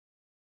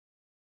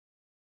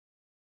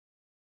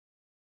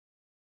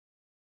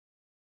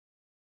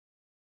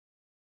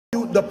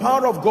the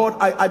power of God.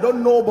 I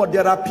don't know, but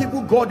there are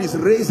people God is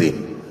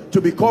raising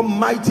to become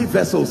mighty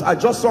vessels. I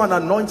just saw an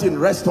anointing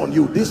rest on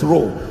you, this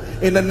row.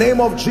 In the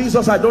name of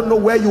Jesus, I don't know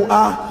where you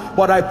are,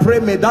 but I pray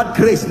may that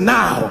grace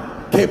now,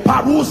 let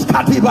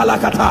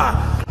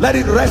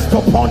it rest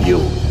upon you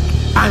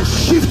and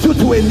shift you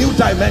to a new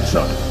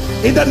dimension.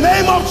 In the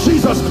name of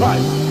Jesus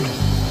Christ.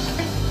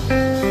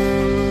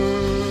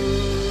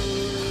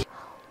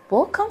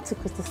 Welcome to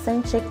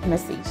Christocentric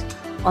Message.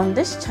 On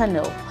this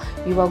channel,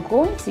 you are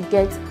going to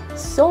get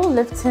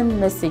soul-lifting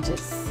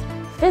messages,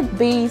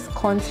 faith-based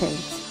content,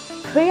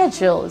 prayer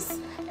drills,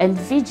 and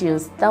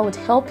videos that would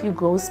help you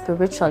grow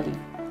spiritually.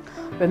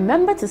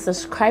 Remember to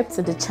subscribe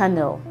to the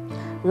channel,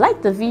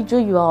 like the video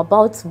you are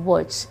about to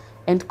watch,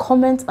 and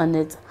comment on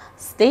it.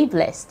 Stay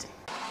blessed.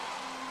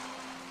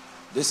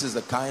 This is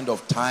the kind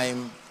of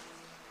time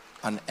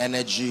and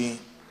energy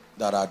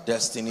that our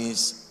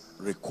destinies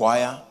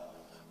require.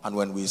 And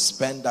when we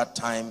spend that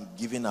time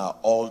giving our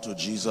all to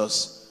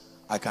Jesus,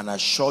 I can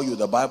assure you,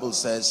 the Bible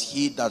says,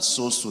 he that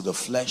sows to the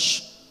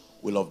flesh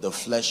will of the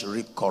flesh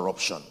reap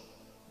corruption.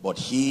 But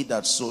he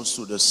that sows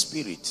to the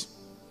Spirit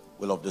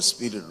will of the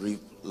Spirit reap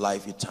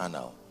life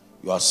eternal.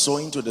 You are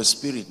sowing to the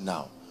Spirit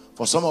now.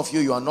 For some of you,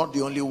 you are not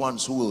the only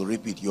ones who will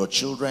reap it. Your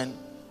children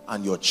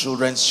and your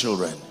children's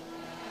children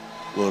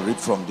will reap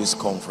from this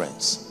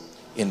conference.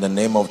 In the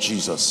name of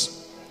Jesus.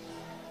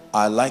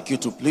 I'd like you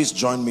to please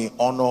join me,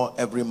 honor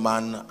every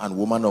man and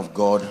woman of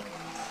God,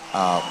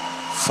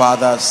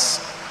 fathers,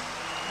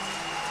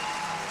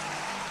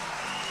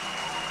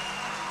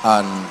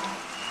 and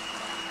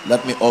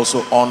let me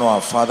also honor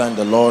our father in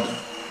the Lord,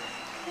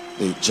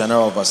 the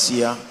General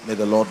Overseer. May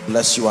the Lord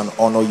bless you and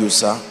honor you,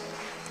 sir,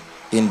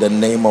 in the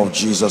name of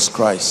Jesus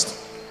Christ.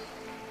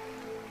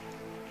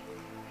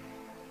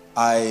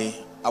 I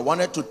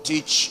wanted to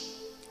teach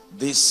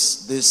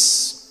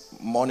this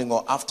morning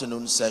or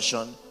afternoon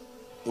session.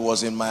 It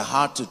was in my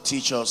heart to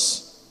teach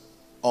us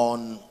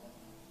on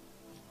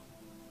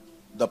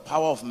the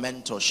power of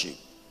mentorship.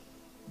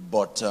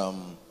 But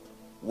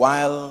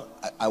while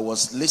I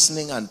was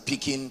listening and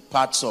picking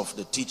parts of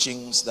the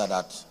teachings that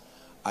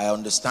I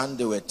understand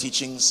they were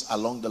teachings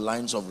along the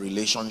lines of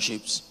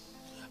relationships,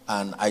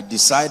 and I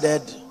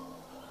decided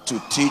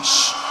to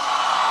teach,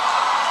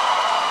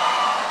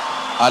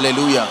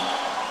 hallelujah,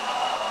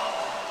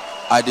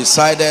 I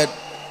decided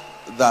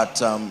that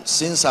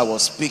since I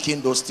was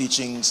speaking those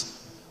teachings,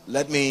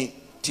 let me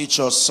teach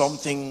us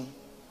something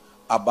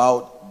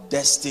about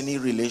destiny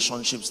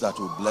relationships that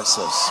will bless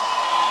us.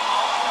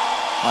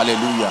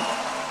 Hallelujah.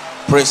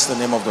 Praise the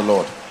name of the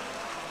Lord.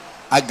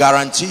 I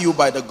guarantee you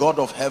by the God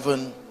of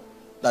heaven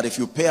that if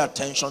you pay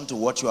attention to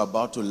what you are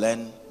about to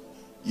learn,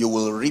 you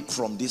will reap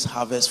from this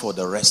harvest for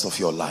the rest of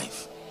your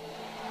life.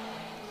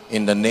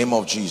 In the name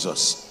of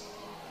Jesus.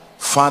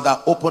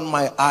 Father, open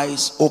my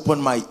eyes, open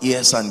my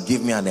ears, and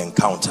give me an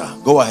encounter.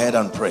 Go ahead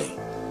and pray.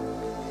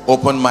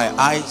 Open my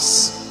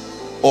eyes,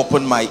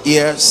 open my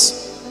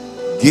ears,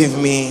 give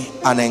me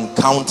an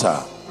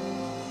encounter.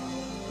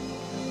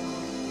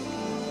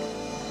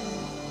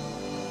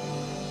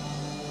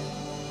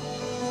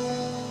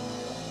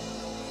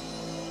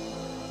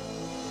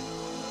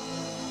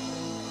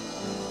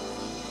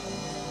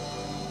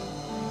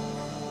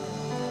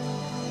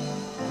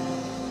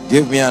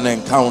 Give me an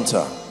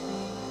encounter.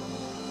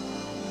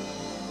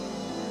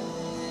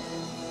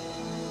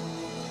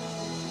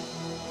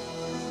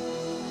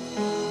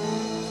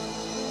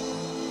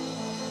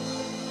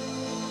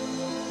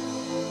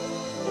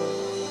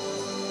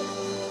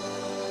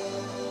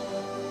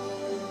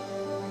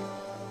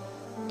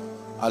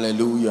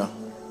 Hallelujah.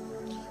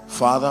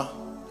 Father,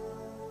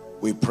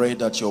 we pray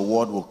that your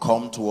word will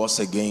come to us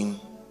again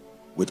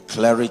with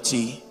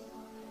clarity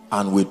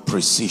and with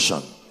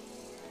precision.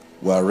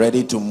 We are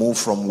ready to move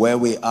from where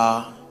we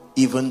are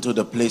even to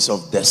the place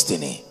of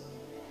destiny.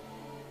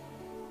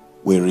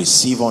 We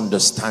receive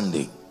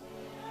understanding.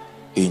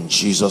 In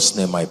Jesus'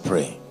 name I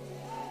pray.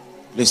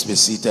 Please be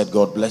seated.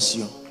 God bless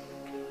you.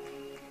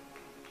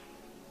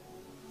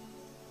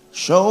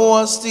 Show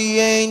us the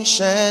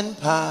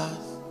ancient path.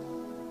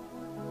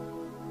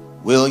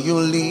 Will you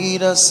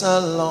lead us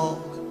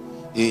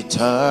along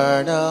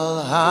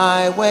eternal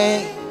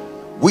highway?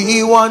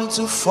 We want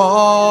to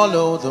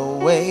follow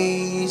the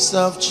ways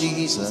of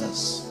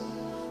Jesus.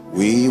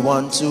 We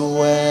want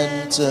to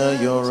enter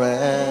your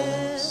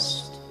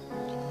rest.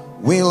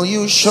 Will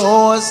you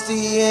show us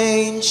the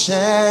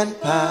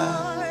ancient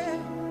path?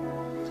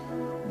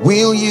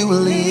 Will you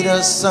lead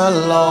us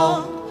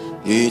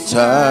along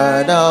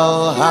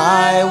eternal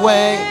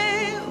highway?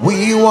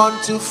 We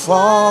want to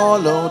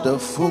follow the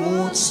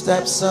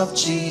footsteps of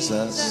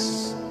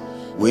Jesus.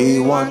 We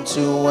want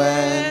to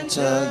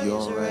enter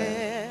your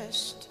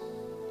rest.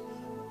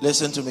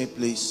 Listen to me,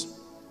 please.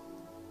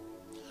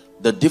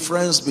 The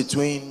difference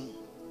between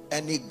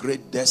any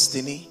great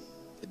destiny,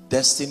 a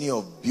destiny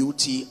of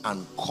beauty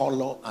and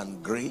color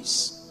and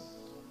grace,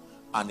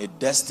 and a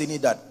destiny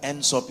that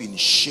ends up in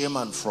shame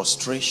and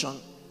frustration,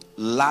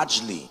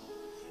 largely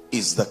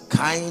is the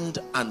kind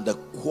and the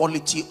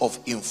quality of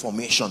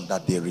information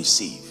that they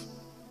receive.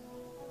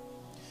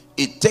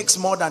 It takes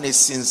more than a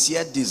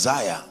sincere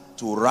desire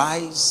to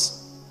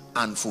rise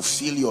and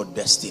fulfill your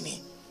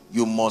destiny.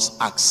 You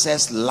must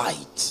access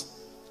light,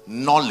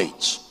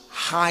 knowledge,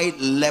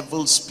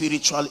 high-level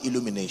spiritual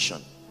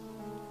illumination.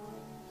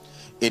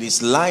 It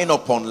is line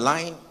upon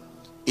line.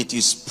 It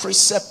is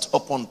precept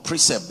upon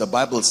precept. The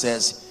Bible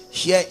says,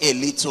 here a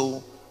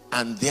little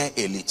and there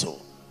a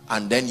little.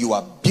 And then you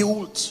are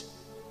built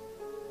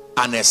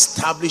and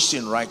established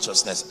in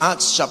righteousness.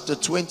 Acts chapter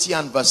 20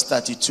 and verse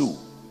 32.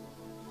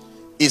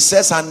 It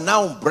says, and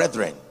now,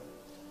 brethren,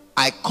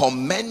 I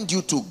commend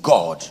you to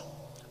God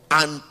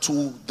and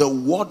to the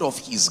word of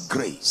his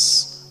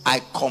grace.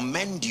 I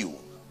commend you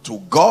to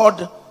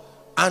God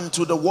and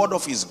to the word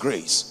of his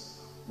grace,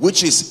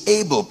 which is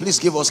able, please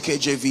give us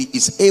KJV,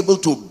 is able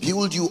to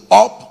build you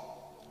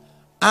up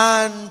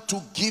and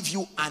to give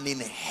you an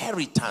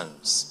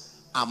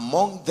inheritance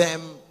among them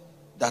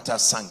that are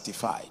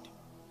sanctified.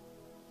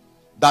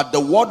 That the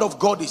word of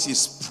God is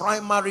his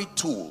primary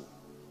tool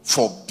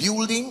for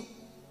building,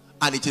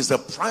 and it is the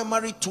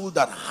primary tool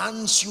that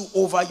hands you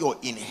over your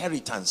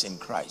inheritance in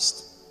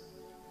Christ.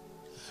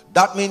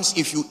 That means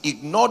if you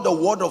ignore the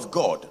word of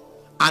God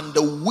and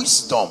the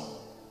wisdom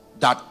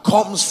that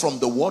comes from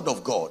the word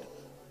of God,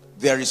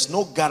 there is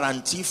no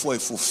guarantee for a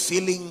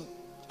fulfilling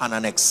and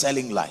an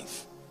excelling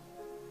life.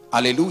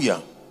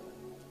 Hallelujah.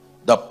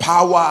 The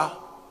power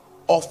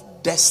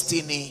of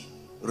destiny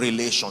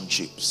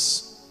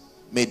relationships.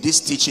 May this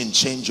teaching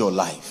change your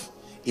life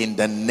in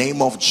the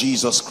name of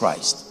Jesus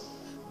Christ.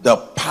 The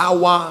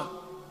power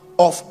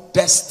of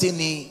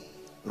destiny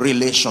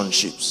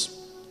relationships.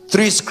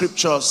 3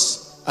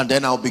 scriptures and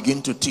then I'll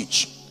begin to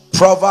teach.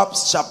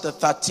 Proverbs chapter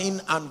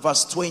 13 and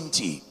verse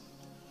 20.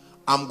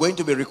 I'm going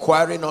to be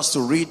requiring us to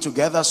read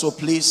together, so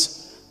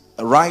please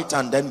write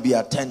and then be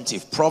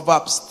attentive.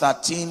 Proverbs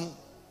 13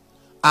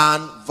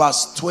 and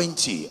verse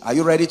 20. Are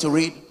you ready to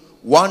read?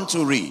 1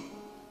 to read.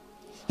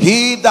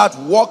 He that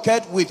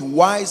walketh with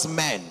wise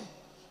men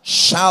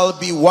shall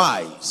be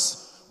wise,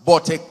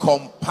 but a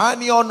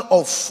companion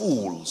of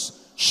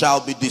fools shall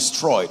be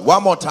destroyed.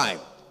 One more time.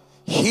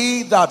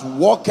 He that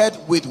walketh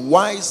with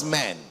wise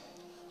men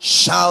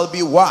shall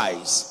be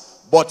wise,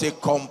 but a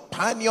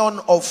companion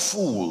of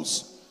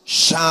fools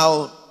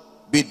shall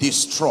be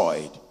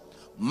destroyed.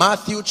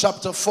 Matthew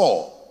chapter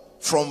 4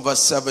 from verse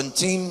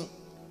 17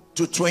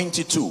 to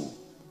 22.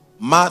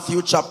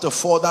 Matthew chapter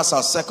 4, that's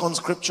our second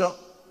scripture.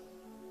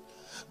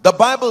 The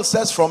Bible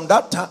says, from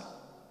that time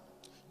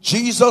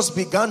Jesus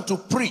began to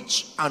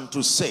preach and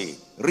to say,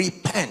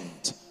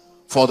 repent,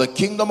 for the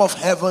kingdom of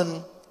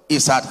heaven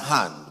is at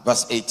hand.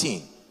 Verse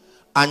 18.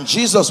 And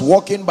Jesus,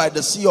 walking by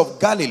the sea of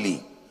Galilee,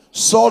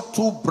 saw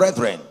 2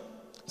 brethren,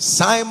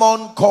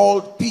 Simon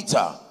called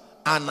Peter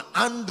and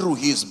Andrew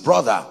his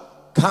brother,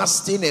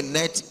 casting a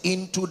net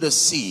into the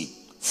sea,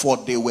 for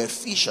they were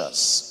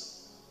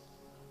fishers.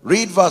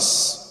 Read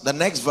the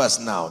next verse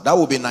now. That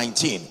will be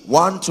 19.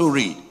 1 to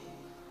read.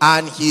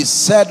 And he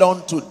said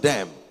unto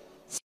them,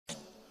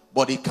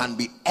 but it can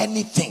be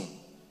anything.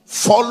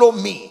 Follow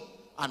me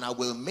and I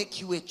will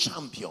make you a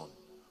champion.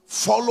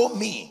 Follow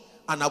me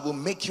and I will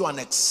make you an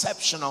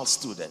exceptional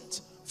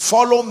student.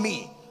 Follow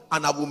me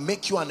and I will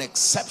make you an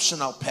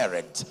exceptional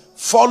parent.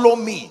 Follow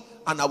me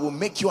and I will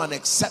make you an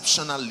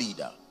exceptional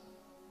leader.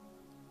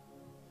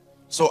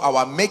 So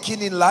our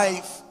making in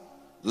life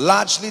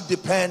largely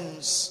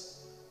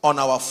depends on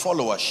our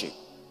followership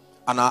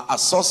and our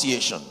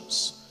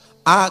associations.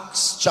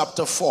 Acts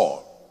chapter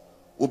 4.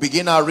 We'll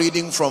begin our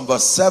reading from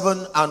verse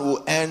 7 and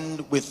we'll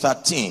end with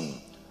 13.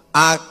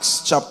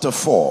 Acts chapter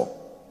 4.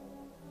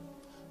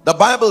 The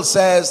Bible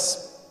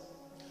says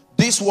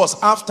this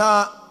was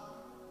after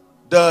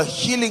the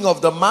healing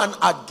of the man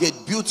at Gate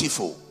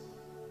Beautiful.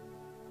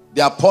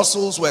 The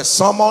apostles were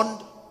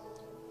summoned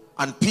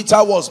and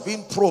Peter was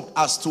being probed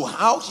as to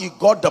how he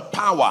got the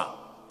power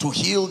to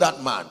heal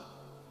that man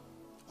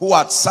who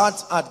had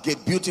sat at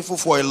Gate Beautiful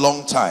for a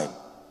long time.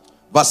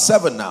 Verse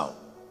 7 now.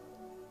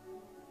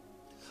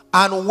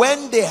 And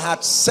when they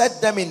had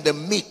set them in the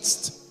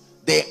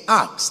midst, they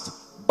asked,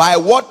 by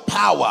what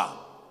power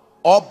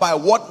or by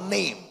what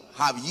name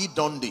have ye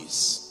done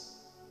this?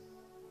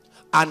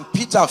 And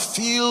Peter,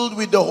 filled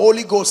with the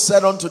Holy Ghost,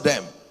 said unto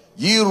them,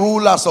 ye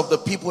rulers of the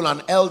people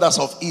and elders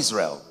of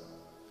Israel,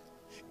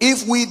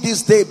 if we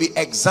this day be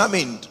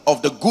examined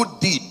of the good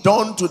deed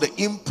done to the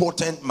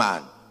impotent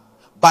man,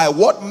 by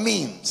what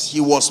means he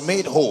was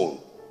made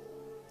whole.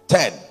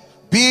 10.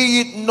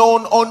 Be it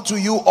known unto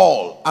you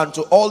all and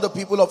to all the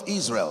people of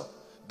Israel,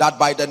 that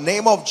by the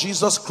name of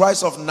Jesus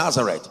Christ of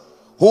Nazareth,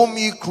 whom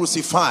ye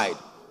crucified,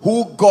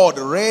 who God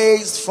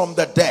raised from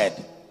the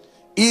dead,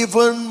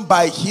 even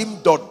by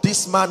him doth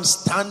this man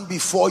stand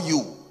before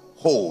you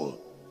whole.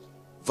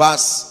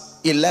 Verse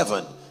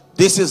 11.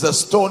 This is the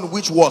stone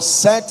which was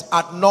set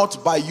at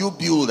naught by you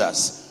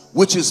builders,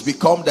 which is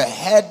become the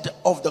head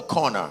of the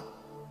corner.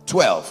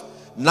 12.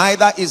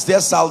 Neither is there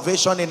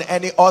salvation in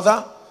any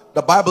other.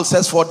 The Bible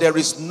says, for there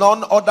is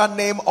none other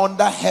name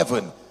under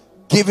heaven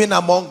given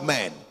among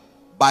men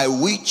by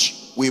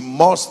which we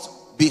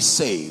must be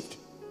saved.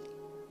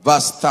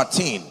 Verse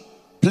 13.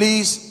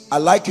 Please I'd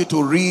like you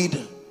to read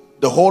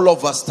the whole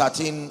of verse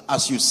 13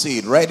 as you see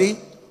it. Ready?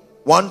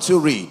 1, 2,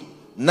 read.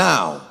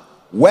 Now,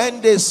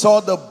 when they saw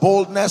the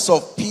boldness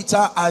of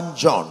Peter and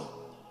John,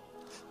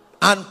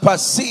 and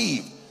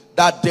perceived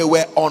that they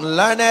were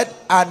unlearned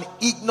and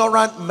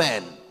ignorant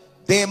men,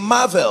 they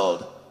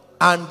marveled,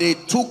 and they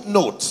took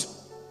knowledge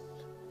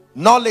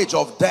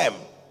of them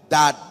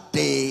that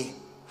they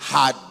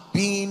had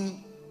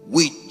been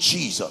with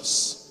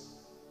Jesus.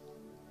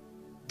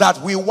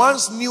 That we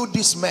once knew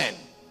these men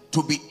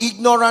to be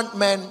ignorant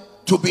men,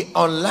 to be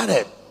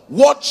unlearned.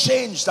 What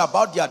changed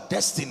about their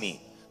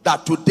destiny?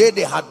 That today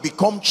they had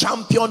become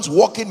champions,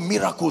 working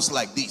miracles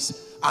like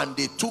this. And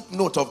they took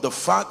note of the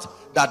fact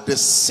that the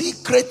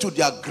secret to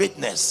their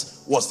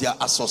greatness was their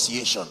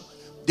association.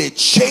 They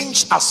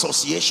changed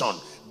association.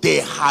 They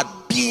had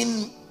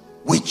been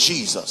with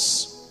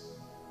Jesus.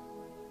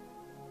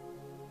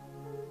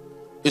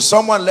 Is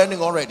someone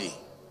learning already?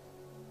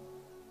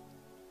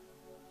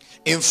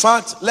 In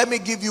fact, let me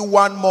give you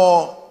one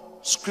more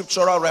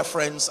scriptural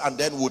reference and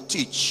then we'll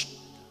teach.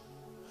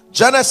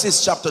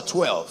 Genesis chapter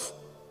 12.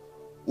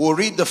 We'll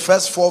read the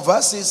first 4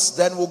 verses,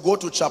 then we'll go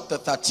to chapter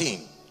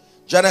 13.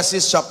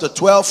 Genesis chapter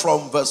 12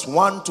 from verse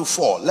 1 to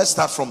 4. Let's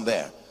start from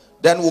there.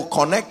 Then we'll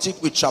connect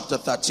it with chapter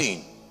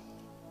 13.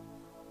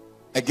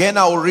 Again,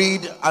 I'll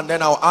read and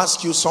then I'll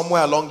ask you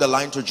somewhere along the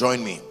line to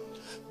join me.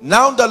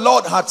 Now the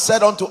Lord had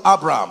said unto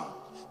Abraham,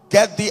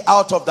 get thee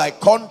out of thy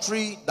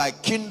country, thy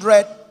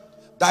kindred,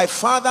 thy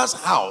father's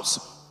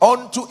house,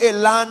 unto a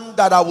land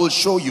that I will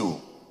show you.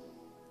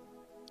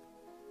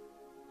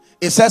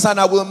 It says, and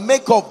I will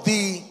make of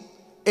thee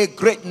a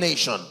great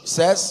nation. It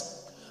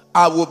says,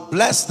 I will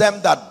bless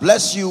them that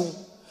bless you.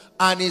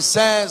 And it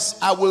says,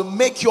 I will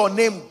make your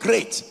name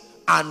great,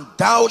 and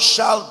thou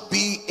shalt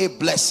be a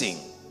blessing.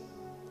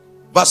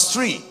 Verse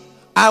 3,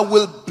 I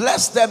will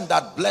bless them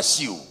that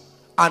bless you,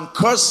 and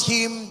curse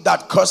him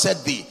that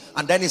curseth thee.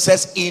 And then it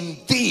says, in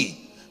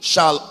thee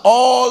shall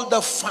all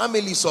the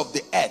families of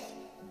the earth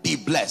be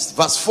blessed.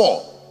 Verse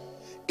 4,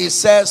 it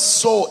says,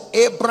 so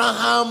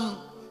Abraham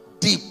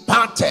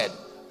departed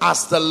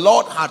as the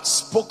Lord had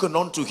spoken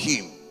unto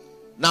him.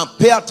 Now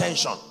pay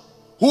attention.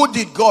 Who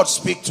did God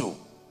speak to?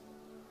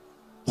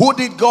 Who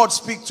did God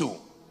speak to?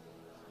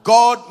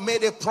 God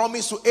made a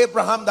promise to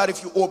Abraham that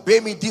if you obey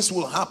me, this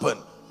will happen.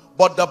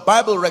 But the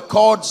Bible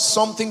records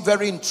something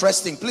very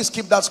interesting. Please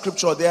keep that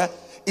scripture there.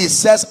 It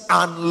says,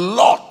 and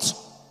Lot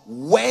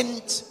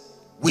went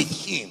with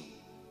him.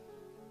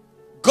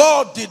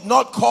 God did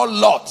not call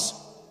Lot.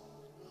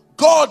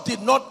 God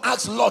did not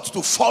ask Lot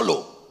to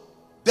follow.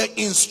 The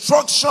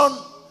instruction,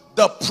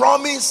 the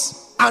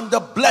promise, and the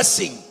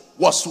blessing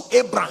was to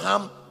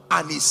Abraham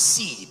and his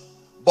seed.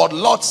 But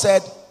Lot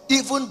said,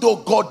 even though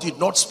God did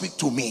not speak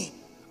to me,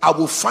 I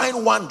will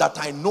find one that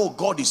I know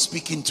God is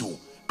speaking to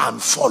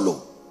and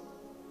follow.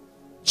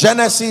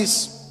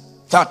 Genesis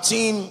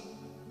 13,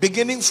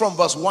 beginning from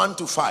verse 1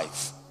 to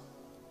 5.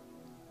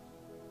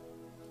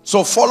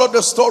 So follow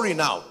the story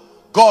now.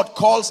 God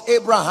calls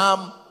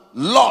Abraham.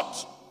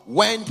 Lot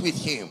went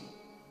with him.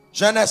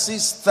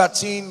 Genesis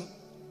 13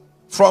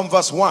 from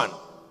verse 1.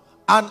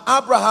 And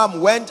Abram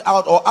went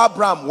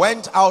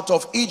out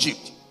of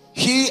Egypt,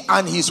 he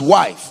and his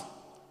wife,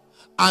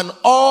 and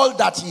all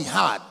that he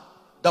had.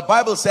 The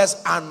Bible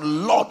says,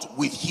 and Lot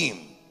with him.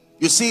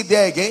 You see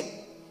there again,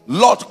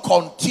 Lot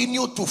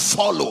continued to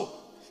follow.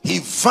 He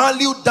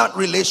valued that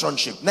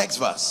relationship. Next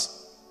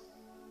verse.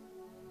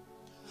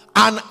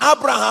 And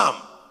Abraham,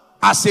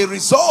 as a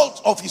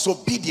result of his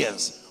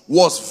obedience,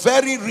 was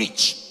very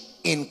rich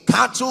in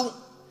cattle,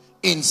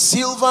 in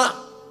silver,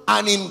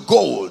 and in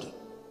gold.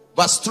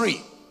 Verse 3.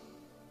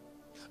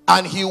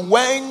 And he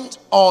went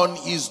on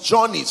his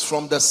journeys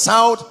from the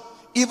south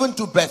even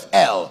to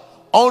Bethel,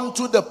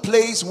 unto the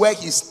place where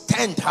his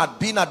tent had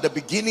been at the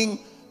beginning,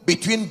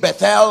 between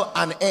Bethel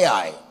and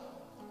Ai.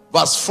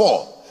 Verse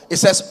 4. It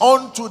says,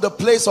 unto the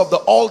place of the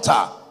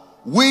altar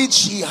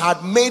which he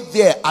had made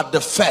there at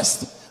the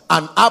first.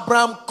 And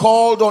Abram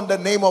called on the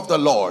name of the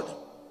Lord.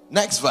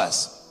 Next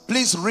verse.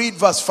 Please read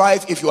verse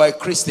 5 if you are a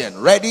Christian.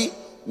 Ready?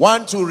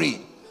 1, 2,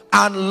 read.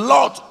 And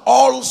Lot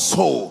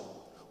also,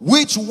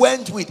 which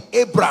went with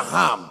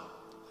Abraham,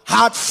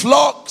 had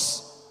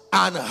flocks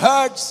and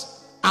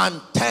herds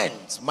and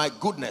tents. My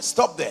goodness,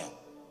 stop there.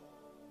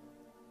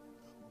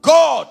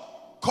 God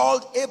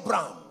called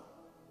Abraham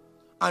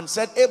and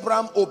said,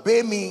 Abraham,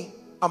 obey me.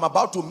 I'm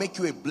about to make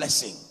you a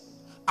blessing.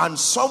 And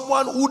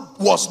someone who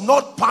was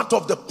not part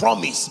of the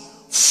promise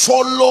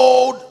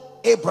followed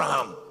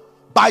Abraham.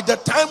 By the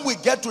time we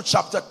get to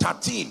chapter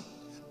 13,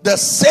 the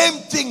same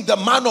thing the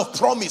man of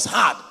promise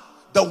had,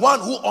 the one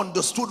who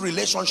understood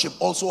relationship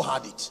also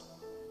had it.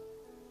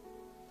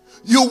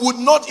 You would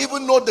not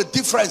even know the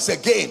difference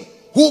again,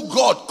 who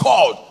God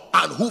called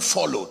and who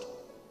followed.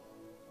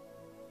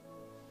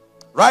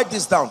 Write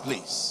this down,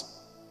 please.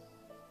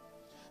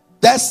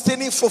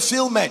 Destiny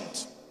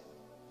fulfillment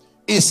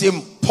is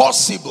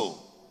impossible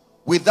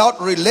without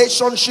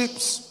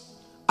relationships,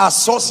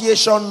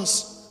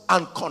 associations,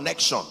 and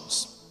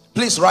connections.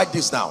 Please write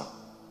this down.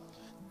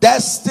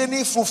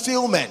 Destiny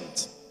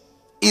fulfillment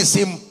is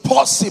impossible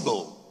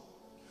impossible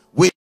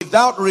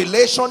without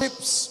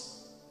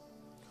relationships,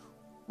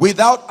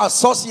 without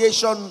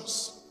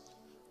associations,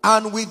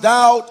 and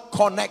without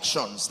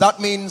connections. That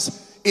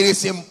means it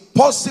is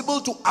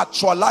impossible to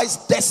actualize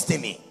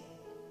destiny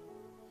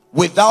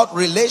without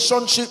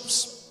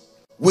relationships,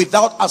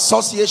 without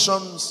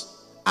associations,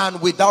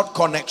 and without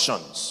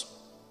connections.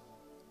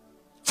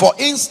 For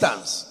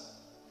instance,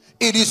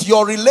 it is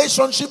your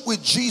relationship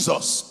with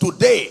Jesus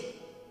today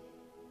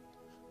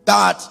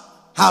that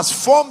has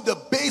formed the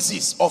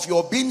basis of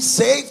your being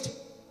saved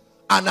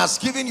and has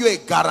given you a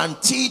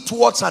guarantee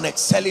towards an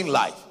excelling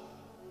life.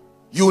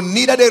 You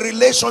needed a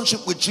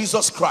relationship with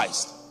Jesus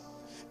Christ.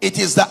 It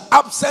is the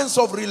absence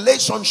of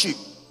relationship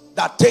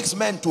that takes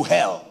men to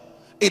hell.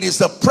 It is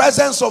the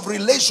presence of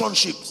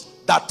relationships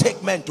that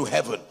take men to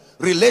heaven.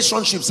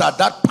 Relationships are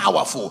that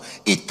powerful.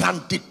 It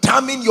can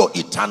determine your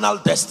eternal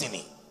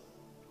destiny.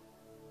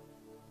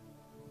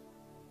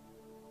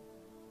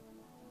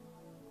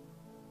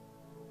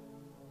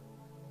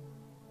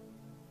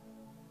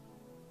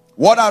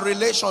 What are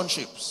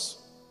relationships?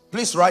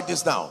 Please write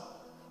this down.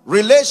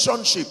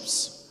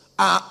 Relationships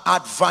are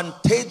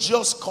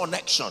advantageous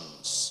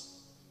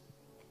connections.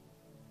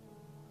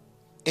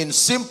 In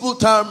simple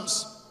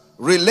terms,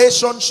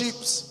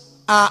 relationships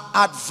are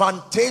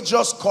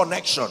advantageous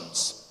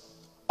connections.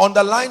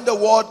 Underline the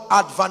word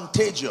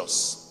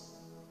advantageous.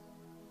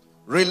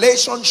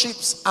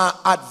 Relationships are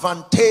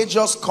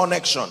advantageous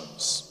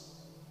connections.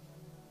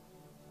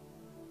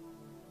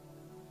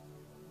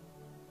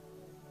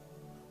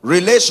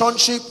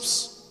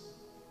 Relationships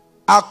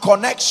are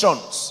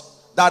connections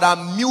that are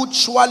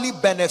mutually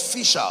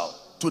beneficial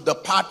to the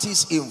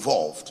parties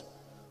involved.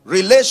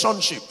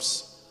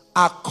 Relationships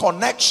are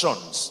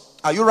connections,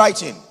 are you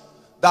writing,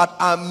 that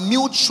are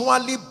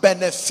mutually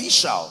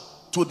beneficial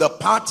to the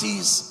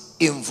parties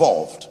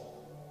involved.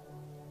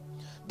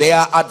 They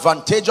are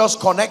advantageous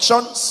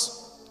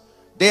connections.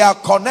 They are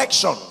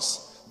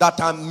connections that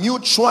are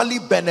mutually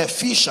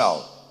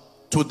beneficial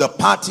to the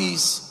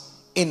parties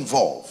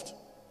involved.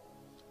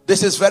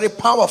 This is very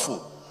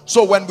powerful.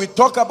 So when we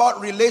talk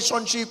about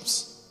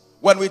relationships,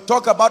 when we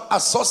talk about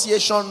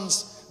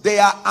associations, they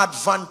are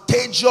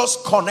advantageous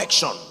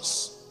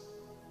connections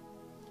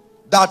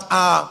that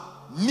are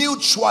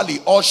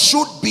mutually or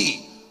should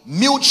be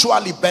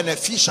mutually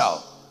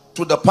beneficial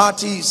to the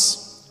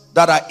parties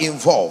that are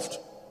involved.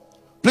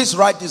 Please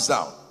write this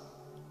down.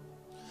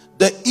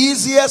 The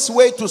easiest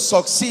way to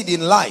succeed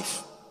in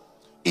life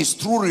is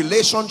through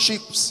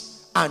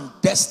relationships and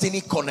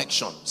destiny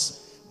connections.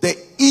 The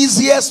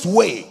easiest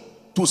way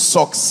to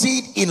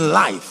succeed in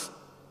life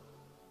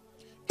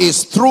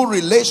is through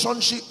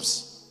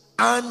relationships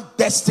and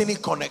destiny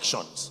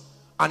connections.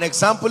 An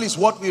example is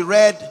what we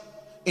read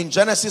in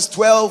Genesis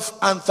 12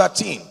 and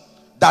 13,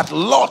 that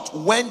Lot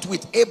went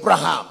with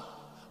Abraham,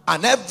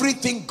 and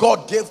everything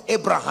God gave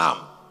Abraham,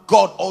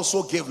 God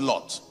also gave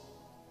Lot.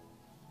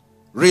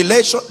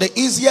 The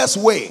easiest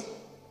way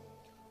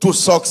to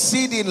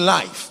succeed in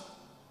life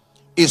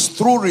is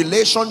through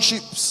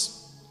relationships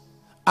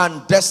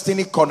and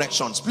destiny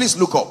connections. Please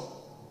look up.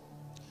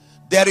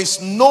 There is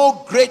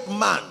no great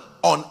man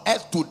on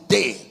earth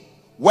today,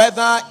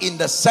 whether in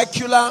the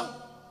secular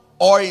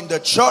or in the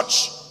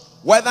church,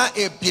 whether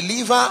a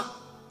believer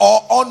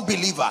or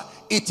unbeliever.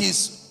 It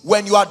is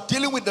when you are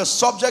dealing with the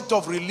subject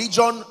of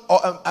religion,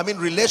 or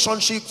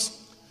relationships,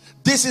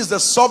 this is the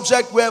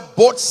subject where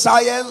both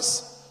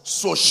science,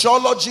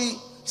 sociology,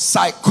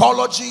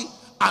 psychology,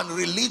 and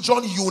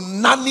religion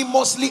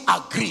unanimously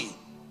agree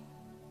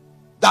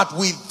that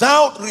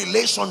without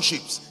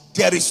relationships,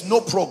 there is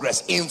no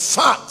progress. In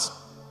fact,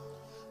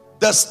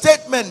 the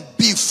statement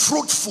 "be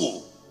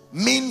fruitful"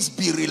 means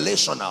be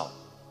relational.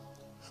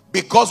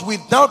 Because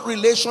without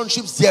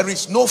relationships, there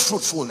is no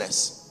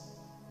fruitfulness.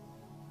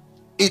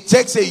 It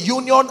takes a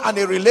union and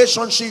a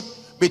relationship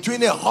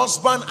between a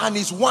husband and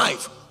his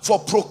wife for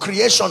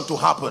procreation to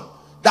happen.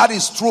 That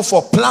is true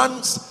for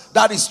plants.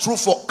 That is true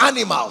for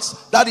animals.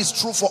 That is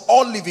true for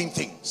all living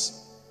things.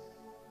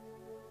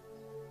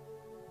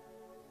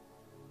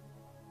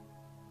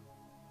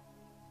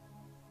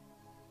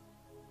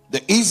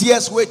 The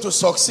easiest way to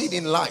succeed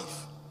in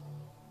life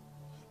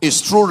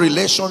is through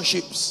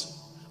relationships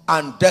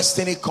and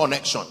destiny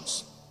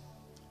connections.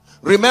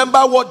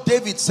 Remember what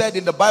David said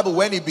in the Bible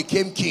when he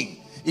became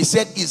king. He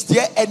said, "Is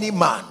there any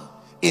man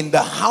in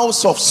the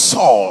house of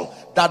Saul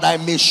that I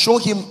may show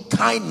him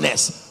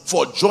kindness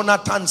for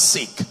Jonathan's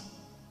sake?"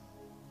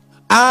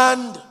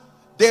 And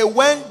they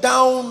went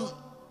down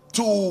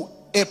to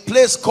a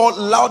place called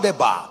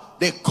Lodebar.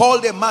 They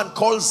called a man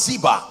called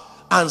Ziba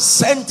and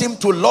sent him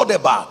to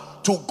Lodebar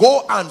to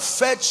go and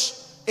fetch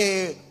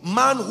a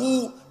man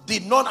who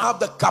did not have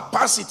the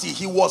capacity.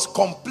 He was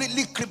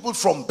completely crippled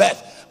from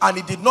birth, and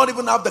he did not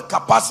even have the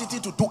capacity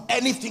to do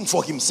anything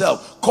for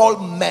himself,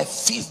 called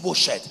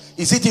Mephibosheth.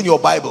 Is it in your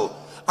Bible?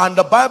 And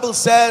the Bible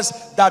says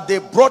that they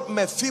brought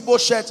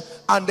Mephibosheth,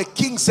 and the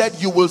king said,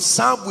 "You will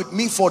serve with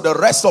me for the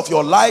rest of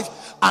your life,"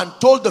 and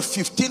told the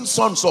 15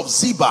 sons of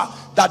Ziba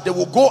that they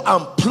will go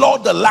and plow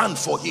the land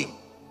for him.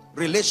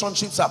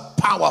 Relationships are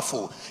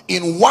powerful.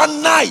 In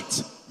one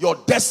night, your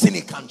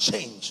destiny can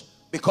change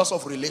because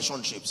of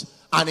relationships.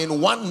 And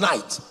in one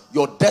night,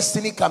 your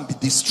destiny can be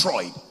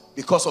destroyed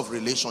because of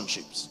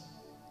relationships.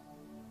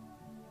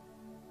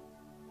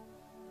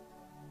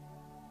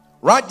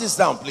 Write this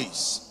down,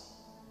 please.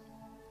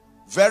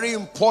 Very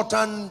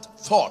important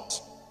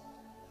thought.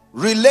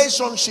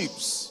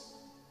 Relationships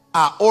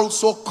are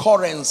also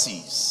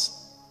currencies.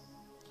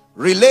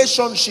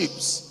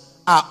 Relationships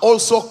are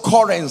also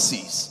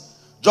currencies.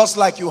 Just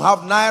like you have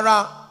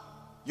naira,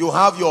 you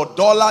have your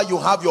dollar, you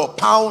have your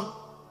pound.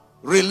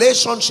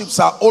 Relationships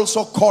are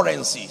also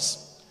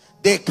currencies.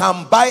 They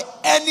can buy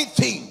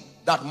anything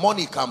that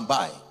money can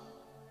buy.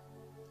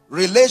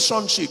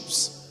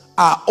 Relationships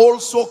are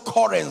also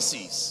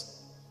currencies.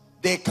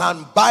 They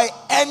can buy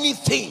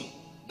anything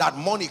that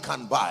money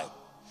can buy.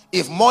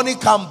 If money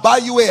can buy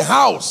you a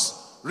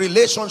house,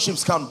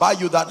 relationships can buy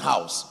you that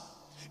house.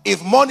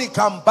 If money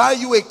can buy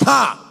you a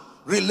car,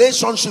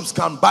 relationships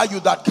can buy you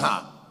that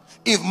car.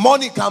 If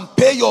money can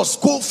pay your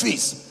school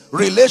fees,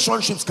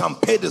 relationships can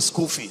pay the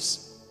school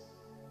fees.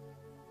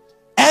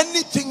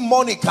 Anything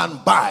money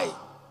can buy,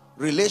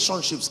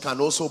 relationships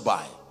can also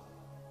buy.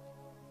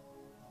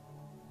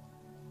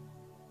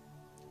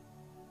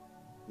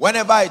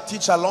 Whenever I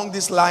teach along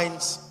these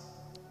lines,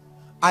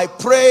 I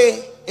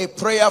pray a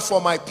prayer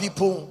for my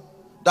people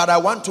that I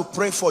want to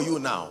pray for you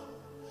now.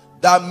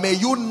 That may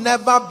you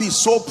never be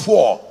so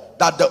poor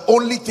that the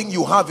only thing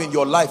you have in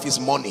your life is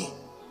money.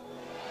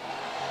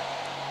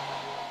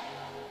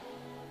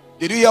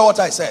 Did you hear what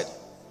I said?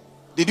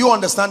 Did you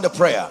understand the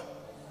prayer?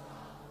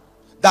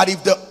 That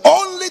if the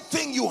only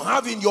thing you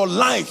have in your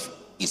life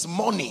is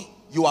money,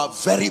 you are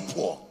very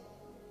poor.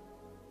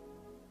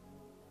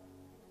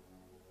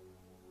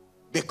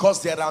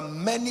 Because there are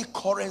many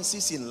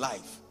currencies in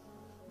life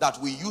that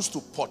we use to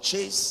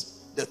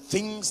purchase the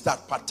things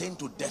that pertain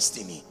to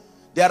destiny.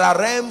 There are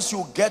realms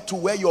you get to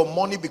where your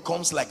money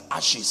becomes like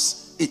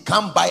ashes. It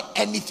can't buy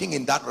anything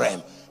in that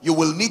realm. You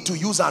will need to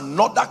use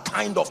another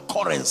kind of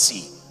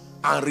currency.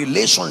 And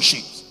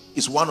relationships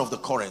is one of the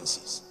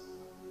currencies.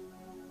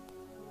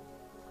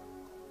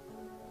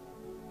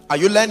 Are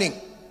you learning?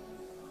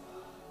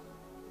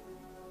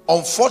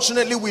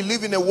 Unfortunately, we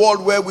live in a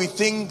world where we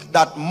think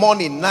that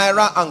money,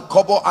 naira and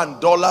kobo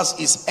and dollars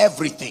is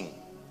everything.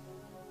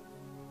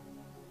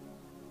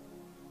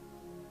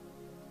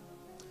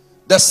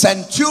 The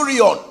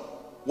centurion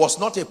was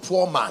not a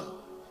poor man.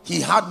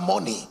 He had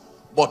money,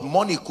 but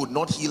money could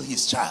not heal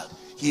his child.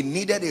 He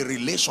needed a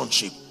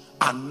relationship,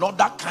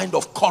 another kind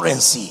of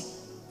currency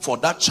for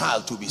that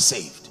child to be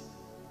saved.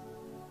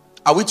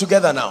 Are we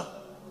together now?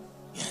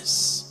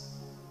 Yes.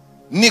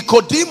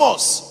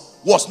 Nicodemus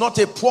was not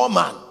a poor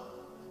man,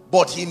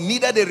 but he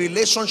needed a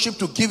relationship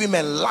to give him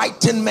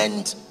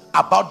enlightenment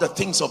about the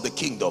things of the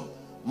kingdom.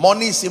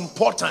 Money is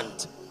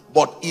important,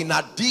 but in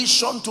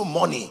addition to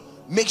money,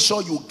 make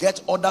sure you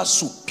get other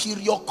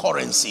superior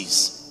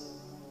currencies.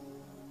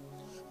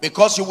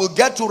 Because you will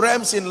get to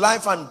realms in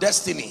life and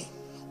destiny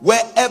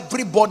where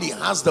everybody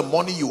has the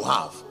money you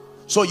have.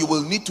 So you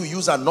will need to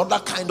use another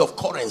kind of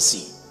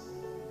currency.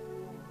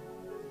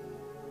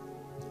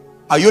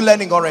 Are you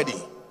learning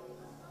already?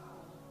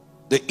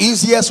 The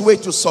easiest way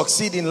to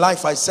succeed in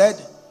life, I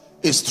said,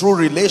 is through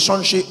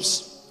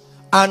relationships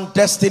and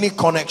destiny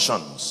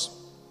connections.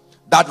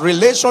 That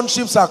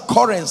relationships are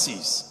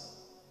currencies.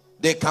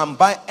 They can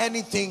buy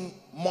anything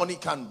money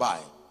can buy.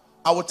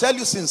 I will tell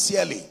you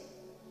sincerely,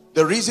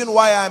 the reason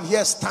why I am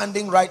here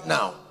standing right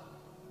now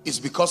is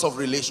because of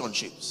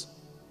relationships.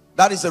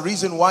 That is the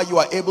reason why you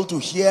are able to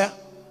hear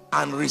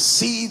and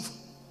receive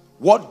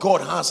what God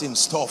has in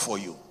store for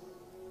you.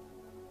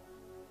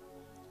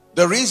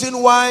 The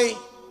reason why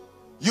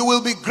you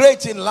will be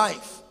great in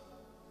life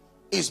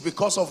is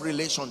because of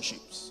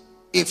relationships.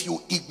 If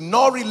you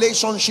ignore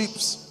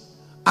relationships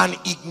and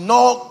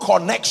ignore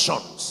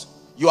connections,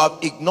 you have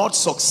ignored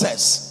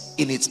success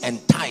in its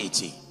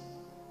entirety.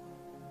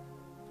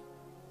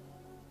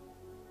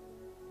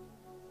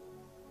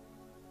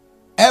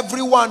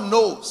 Everyone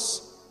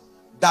knows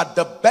that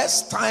the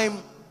best time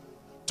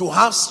to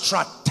have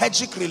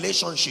strategic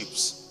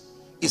relationships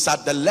is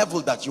at the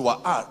level that you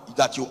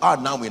are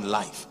now in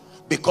life,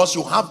 because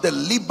you have the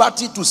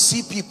liberty to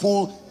see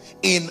people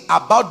in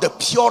about the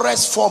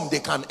purest form they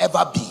can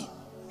ever be.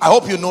 I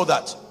hope you know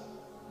that.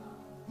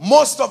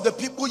 Most of the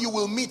people you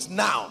will meet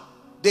now,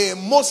 they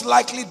most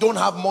likely don't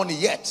have money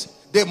yet.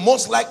 They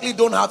most likely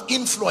don't have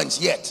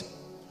influence yet.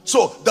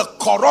 So the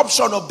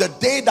corruption of the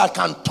day that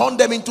can turn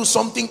them into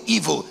something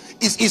evil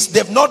is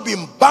they've not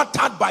been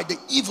battered by the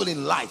evil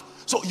in life.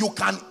 So you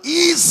can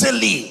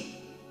easily,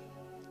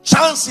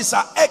 chances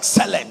are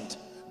excellent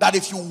that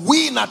if you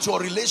win at your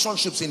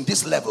relationships in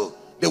this level,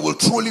 they will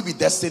truly be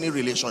destiny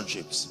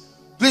relationships.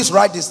 Please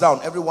write this down,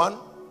 everyone.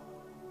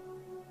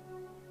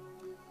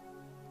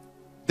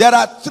 There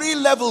are 3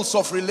 levels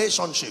of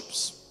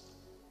relationships,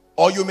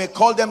 or you may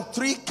call them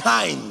 3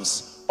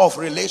 kinds of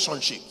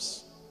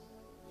relationships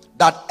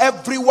that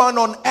everyone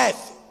on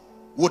earth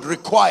would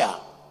require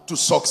to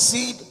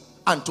succeed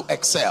and to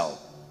excel.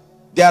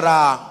 There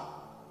are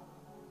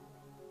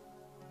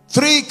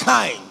three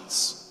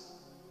kinds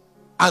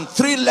and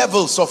three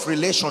levels of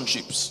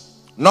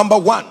relationships. Number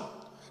one,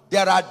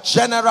 there are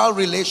general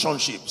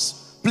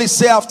relationships. Please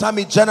say after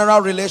me,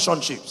 general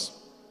relationships.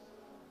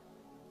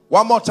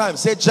 One more time,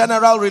 say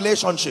general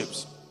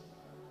relationships.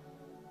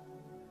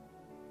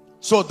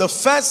 So the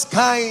first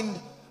kind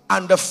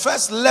and the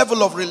first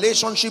level of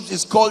relationships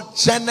is called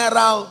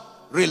general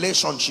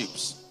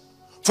relationships.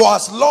 For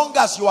as long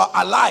as you are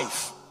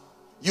alive,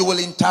 you will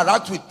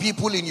interact with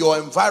people in your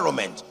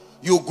environment.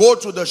 You go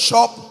to the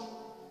shop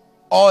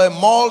or a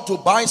mall to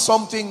buy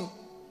something.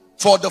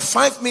 For the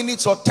 5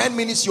 minutes or 10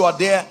 minutes you are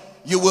there,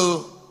 you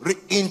will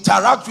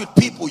interact with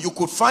people. You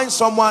could find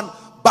someone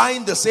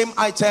buying the same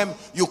item.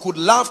 You could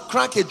laugh,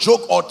 crack a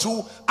joke or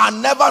two,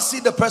 and never see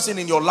the person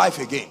in your life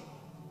again.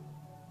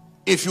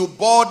 If you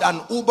board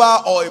an Uber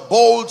or a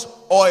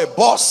Bolt or a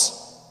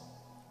bus,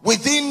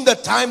 within the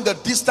time, the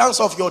distance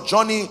of your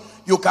journey,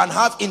 you can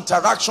have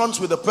interactions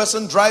with the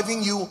person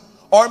driving you,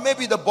 or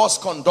maybe the bus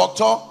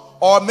conductor,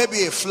 or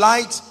maybe a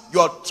flight.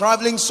 You're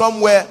traveling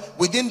somewhere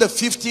within the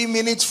 50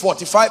 minutes,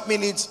 45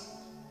 minutes,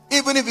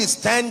 even if it's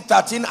 10,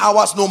 13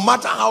 hours, no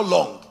matter how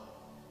long,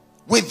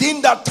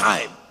 within that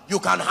time, you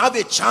can have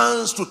a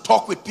chance to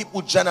talk with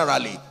people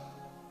generally.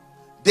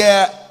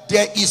 There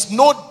is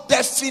no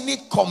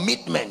definite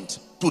commitment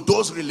to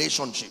those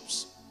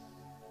relationships.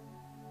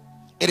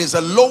 It is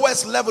the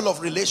lowest level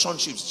of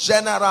relationships,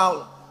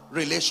 general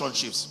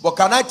relationships. But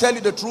can I tell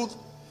you the truth?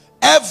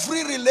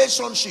 Every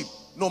relationship,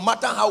 no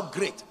matter how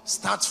great,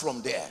 starts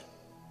from there.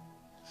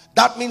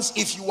 That means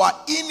if you are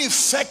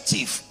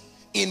ineffective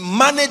in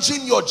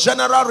managing your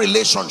general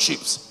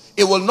relationships,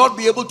 it will not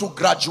be able to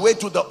graduate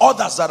to the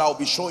others that I'll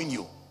be showing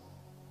you.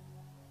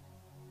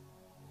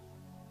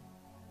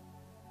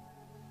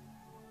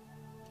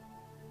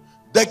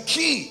 The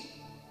key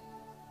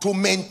to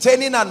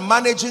maintaining and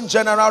managing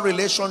general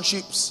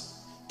relationships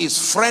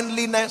is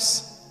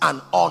friendliness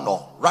and honor.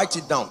 Write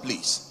it down,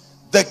 please.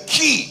 The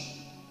key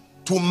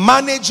to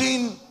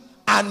managing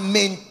and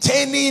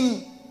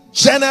maintaining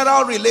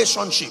general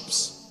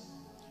relationships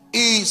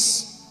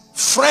is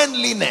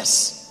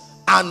friendliness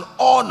and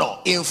honor.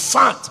 In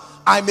fact,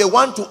 I may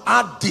want to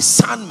add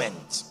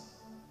discernment,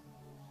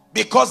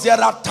 because there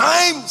are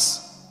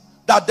times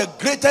that the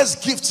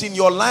greatest gifts in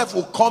your life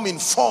will come in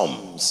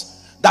forms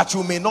that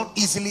you may not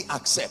easily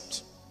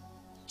accept.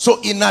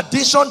 So in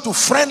addition to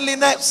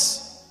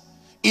friendliness,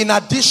 in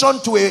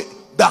addition to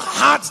the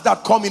heart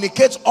that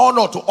communicates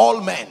honor to all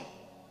men,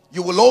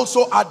 you will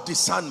also add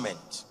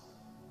discernment.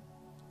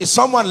 Is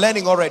someone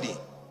learning already?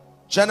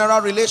 General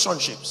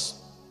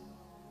relationships.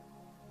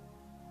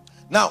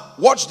 Now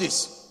watch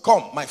this.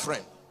 Come, my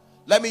friend,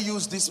 let me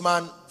use this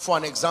man for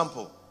an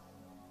example.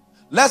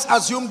 Let's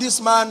assume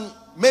this man,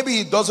 maybe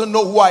he doesn't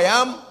know who I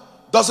am,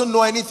 doesn't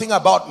know anything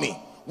about me.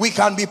 We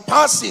can be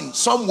passing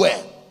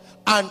somewhere,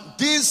 and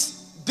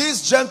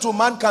this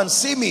gentleman can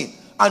see me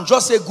and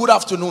just say, "Good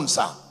afternoon,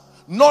 sir,"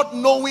 not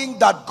knowing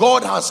that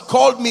God has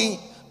called me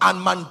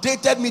and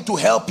mandated me to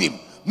help him.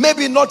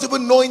 Maybe not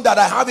even knowing that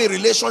I have a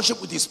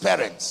relationship with his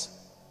parents.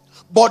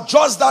 But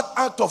just that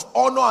act of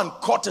honor and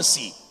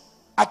courtesy,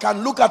 I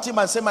can look at him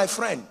and say, "My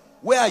friend,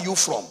 where are you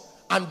from?"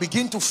 and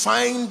begin to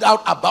find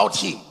out about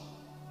him.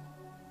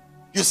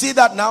 You see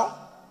that now?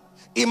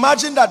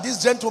 Imagine that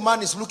this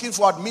gentleman is looking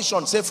for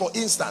admission, say for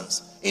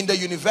instance, in the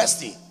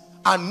university,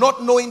 and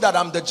not knowing that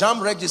I'm the JAM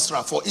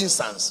registrar, for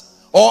instance,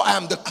 or I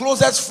am the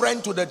closest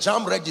friend to the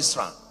JAM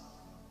registrar.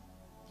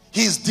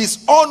 He's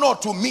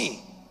dishonored to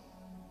me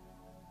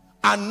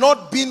and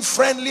not being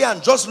friendly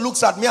and just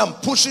looks at me and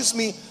pushes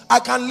me. I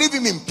can leave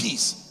him in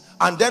peace.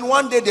 And then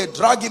one day they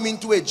drag him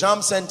into a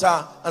JAM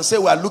center and say,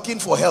 "We are looking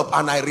for help."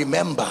 And I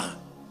remember,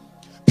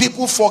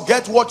 people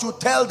forget what you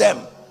tell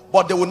them,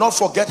 but they will not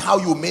forget how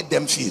you made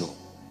them feel.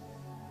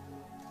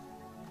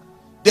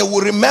 They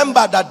will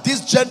remember that this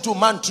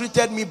gentleman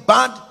treated me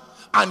bad,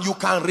 and you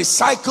can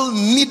recycle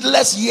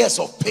needless years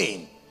of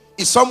pain.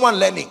 Is someone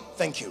learning?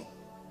 Thank you.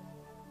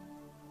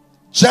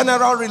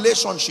 General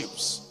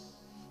relationships.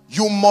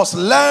 You must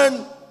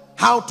learn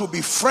how to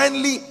be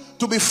friendly.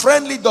 To be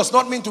friendly does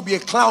not mean to be a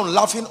clown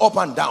laughing up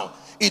and down.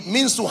 It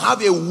means to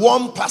have a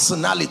warm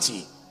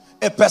personality.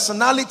 A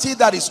personality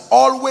that is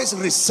always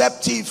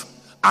receptive,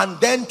 and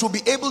then to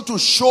be able to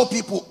show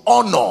people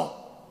honor.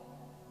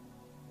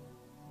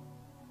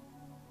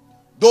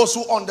 Those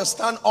who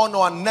understand honor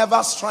are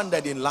never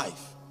stranded in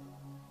life.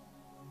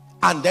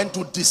 And then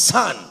to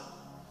discern,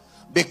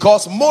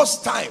 because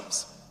most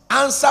times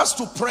answers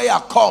to prayer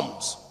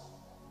comes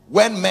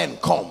when men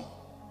come.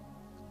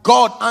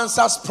 God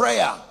answers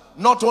prayer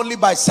not only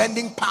by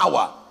sending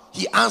power,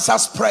 he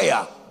answers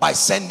prayer by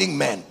sending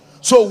men.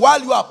 So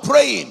while you are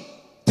praying,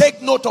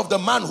 take note of the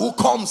man who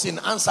comes in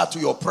answer to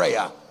your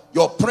prayer.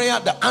 Your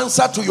prayer, the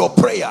answer to your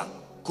prayer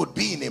could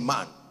be in a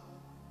man.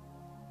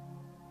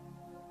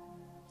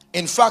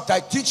 In fact,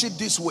 I teach it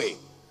this way,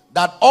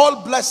 that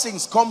all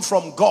blessings come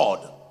from God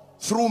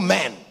through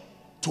men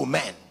to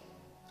men.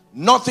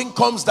 Nothing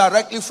comes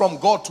directly from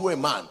God to a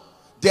man.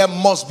 There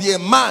must be a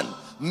man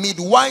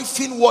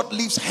midwifing what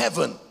leaves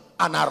heaven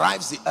and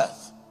arrives the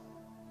earth.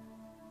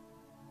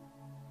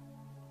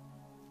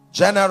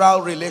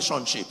 General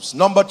relationships.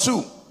 Number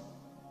 2,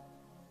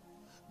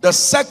 the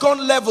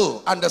second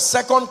level and the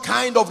second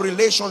kind of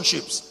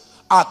relationships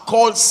are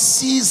called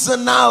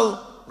seasonal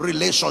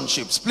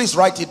relationships. Please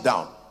write it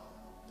down.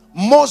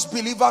 Most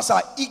believers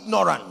are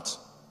ignorant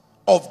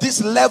of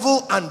this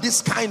level and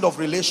this kind of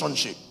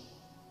relationship.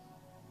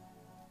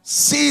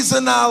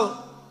 Seasonal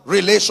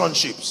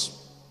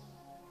relationships.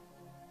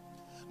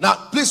 Now,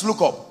 please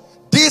look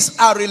up. These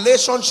are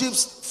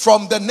relationships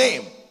from the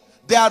name.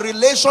 There are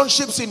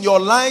relationships in your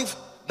life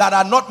that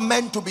are not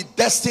meant to be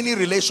destiny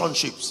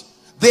relationships.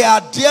 They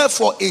are there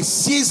for a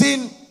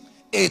season,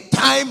 a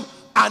time,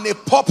 and a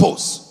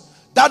purpose.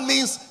 That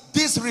means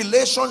these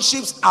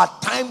relationships are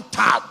time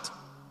tagged.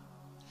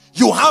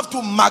 You have to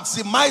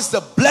maximize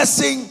the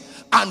blessing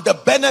and the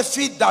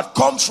benefit that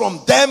comes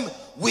from them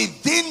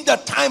within the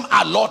time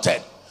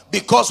allotted.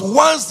 Because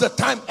once the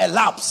time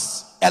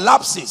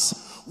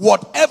elapses,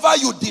 whatever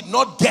you did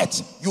not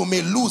get, you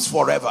may lose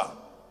forever.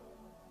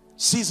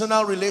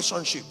 Seasonal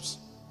relationships.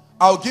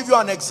 I'll give you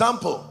an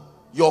example.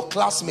 Your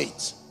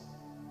classmate.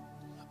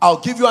 I'll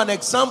give you an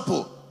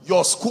example.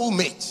 Your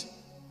schoolmate.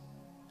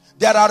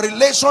 There are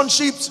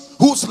relationships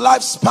whose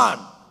lifespan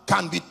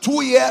can be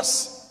 2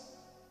 years,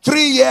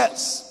 3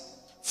 years,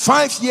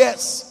 5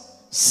 years,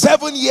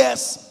 7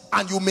 years,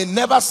 and you may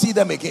never see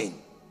them again.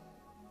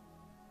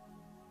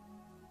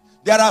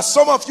 There are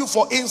some of you,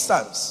 for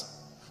instance,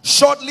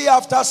 shortly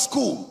after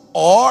school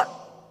or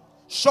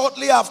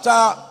shortly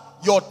after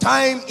your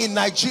time in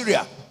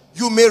Nigeria,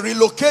 you may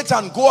relocate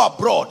and go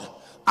abroad,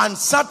 and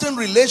certain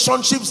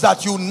relationships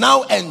that you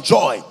now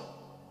enjoy,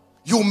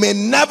 you may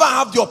never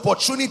have the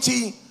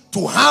opportunity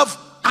to have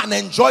and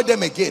enjoy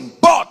them again.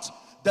 But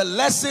the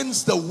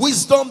lessons, the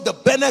wisdom, the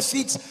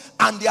benefits,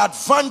 and the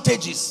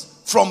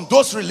advantages from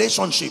those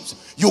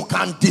relationships, you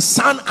can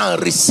discern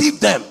and receive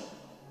them.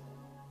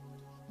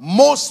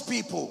 Most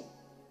people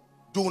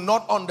do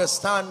not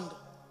understand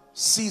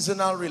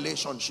seasonal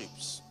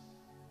relationships.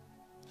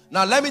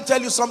 Now let me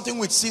tell you something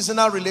with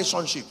seasonal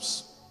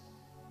relationships.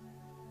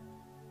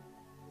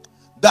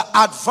 The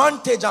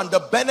advantage and the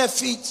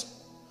benefit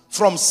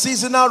from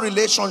seasonal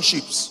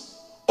relationships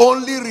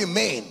only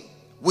remain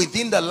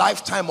within the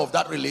lifetime of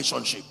that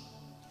relationship.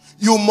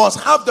 You must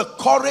have the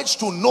courage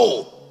to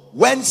know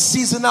when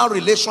seasonal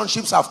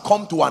relationships have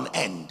come to an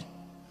end.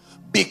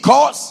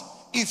 Because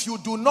if you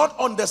do not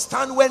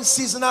understand when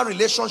seasonal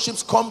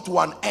relationships come to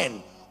an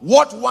end,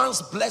 what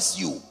once blessed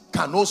you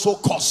can also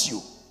cost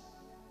you.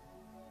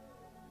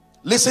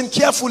 Listen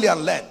carefully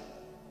and learn.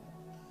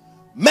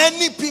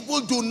 Many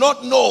people do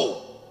not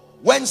know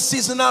when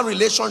seasonal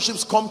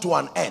relationships come to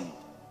an end,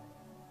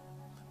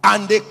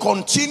 and they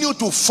continue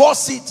to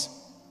force it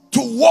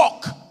to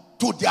work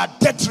to their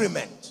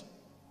detriment.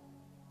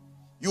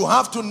 You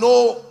have to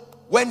know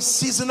when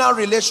seasonal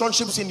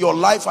relationships in your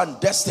life and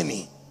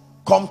destiny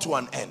come to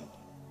an end.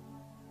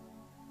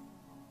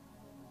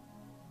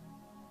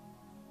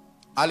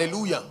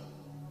 Hallelujah.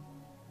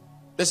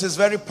 This is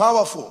very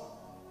powerful.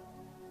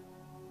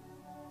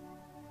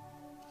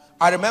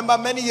 I remember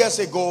many years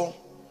ago,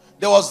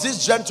 there was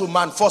this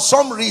gentleman. For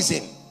some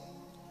reason,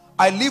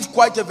 I live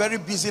quite a very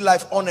busy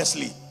life,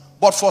 honestly.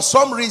 But for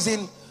some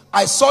reason,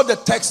 I saw the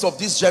text of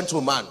this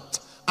gentleman,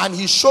 and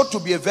he showed to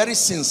be a very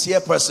sincere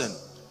person.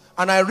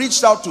 And I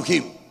reached out to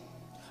him.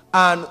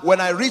 And when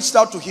I reached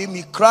out to him,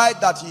 he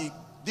cried that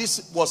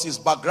this was his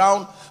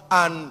background,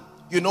 and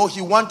you know,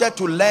 he wanted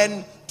to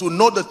learn, to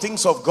know the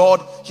things of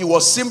God. He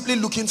was simply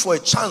looking for a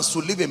chance to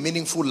live a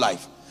meaningful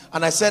life.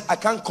 And I said, I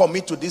can't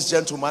commit to this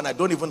gentleman. I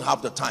don't even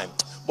have the time.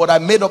 But I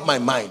made up my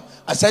mind.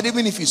 I said,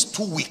 even if it's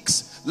 2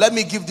 weeks, let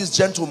me give this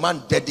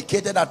gentleman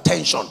dedicated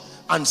attention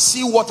and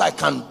see what I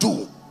can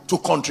do to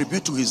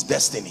contribute to his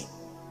destiny.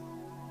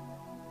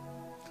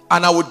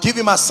 And I would give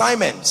him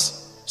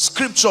assignments,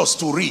 scriptures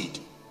to read.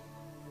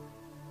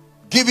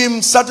 Give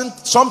him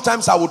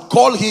sometimes I would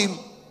call him,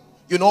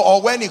 you know,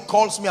 or when he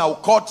calls me, I'll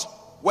cut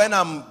when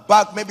I'm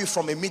back maybe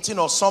from a meeting,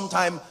 or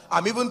sometime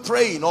I'm even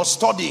praying or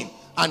studying,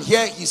 and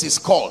here is his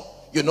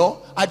call. You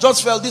know, I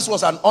just felt this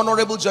was an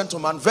honorable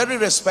gentleman, very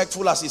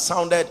respectful as he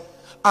sounded,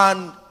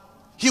 and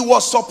he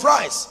was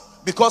surprised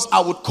because I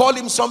would call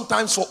him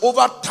sometimes for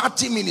over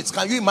 30 minutes.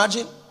 Can you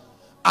imagine?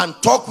 And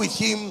talk with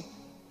him,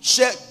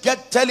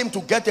 tell him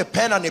to get a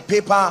pen and a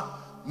paper,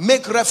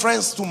 make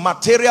reference to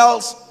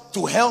materials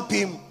to help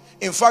him.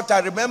 In fact, I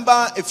remember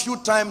a few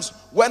times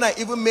when I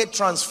even made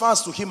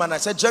transfers to him, and I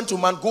said,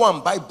 gentlemen, go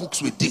and buy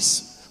books with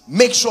this.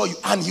 Make sure you,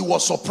 and he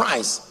was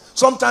surprised.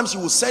 Sometimes he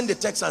would send a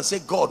text and say,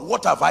 God,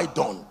 what have I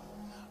done?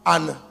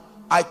 And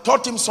I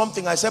taught him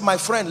something. I said, my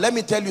friend, let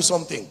me tell you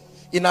something.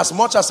 In as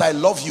much as I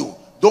love you,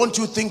 don't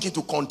you think it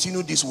will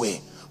continue this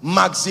way?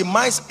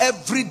 Maximize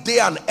every day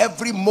and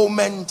every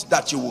moment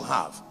that you will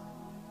have.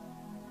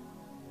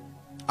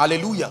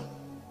 Hallelujah.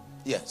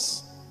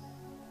 Yes.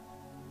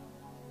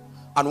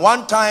 And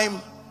one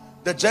time,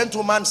 the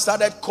gentleman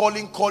started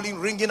calling,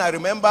 ringing. I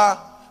remember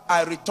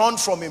I returned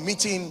from a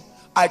meeting.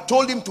 I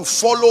told him to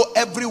follow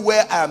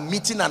everywhere I am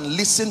meeting and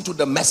listen to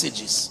the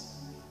messages.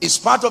 It's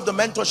part of the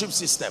mentorship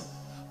system.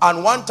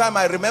 And one time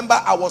I remember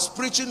I was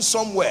preaching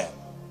somewhere,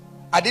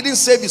 I didn't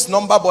save his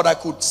number, but I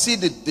could see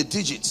the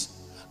digits.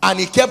 And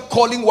he kept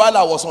calling while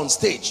I was on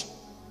stage.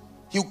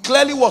 He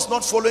clearly was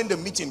not following the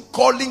meeting.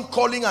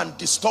 Calling and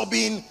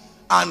disturbing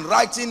and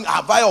writing,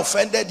 have I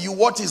offended you?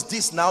 What is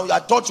this now? I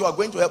thought you were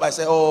going to help. I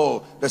said,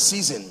 oh, the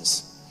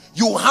seasons.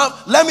 You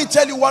have, let me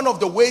tell you one of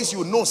the ways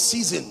you know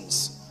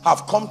seasons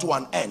have come to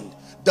an end.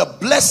 The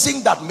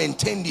blessing that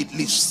maintained it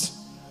lives.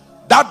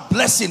 That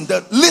blessing,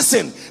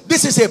 listen,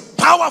 this is a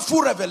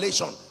powerful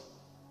revelation.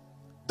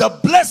 The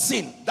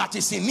blessing that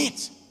is in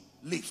it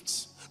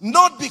lifts.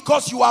 Not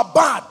because you are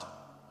bad,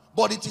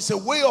 but it is a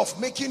way of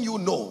making you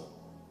know.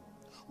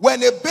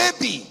 When a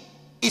baby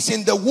is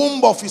in the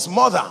womb of his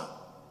mother,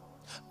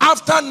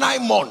 after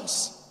 9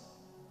 months,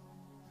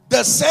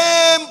 the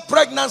same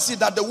pregnancy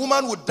that the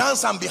woman would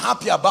dance and be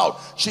happy about,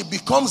 she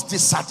becomes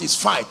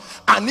dissatisfied.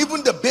 And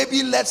even the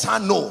baby lets her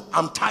know,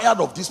 I'm tired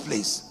of this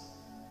place.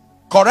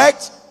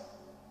 Correct?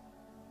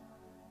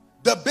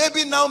 The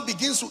baby now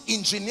begins to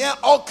engineer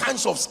all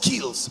kinds of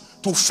skills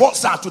to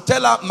force her, to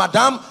tell her,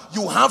 madam,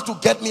 you have to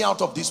get me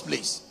out of this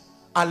place.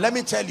 And let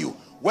me tell you,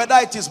 whether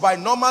it is by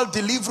normal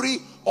delivery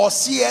or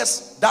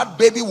CS, that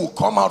baby will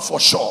come out for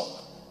sure.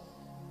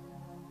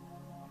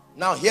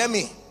 Now hear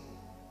me.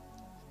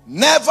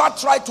 Never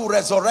try to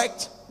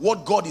resurrect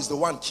what God is the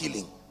one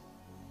killing.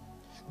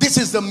 This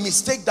is the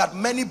mistake that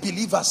many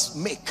believers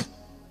make.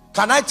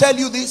 Can I tell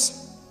you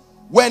this?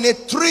 When a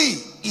tree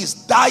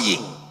is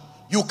dying,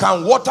 you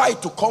can water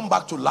it to come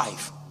back to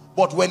life.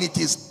 But when it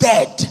is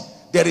dead,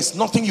 there is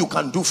nothing you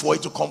can do for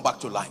it to come back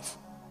to life.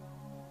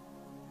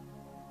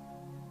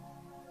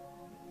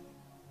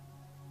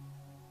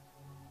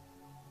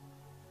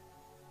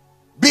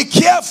 Be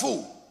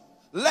careful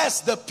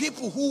lest the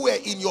people who were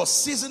in your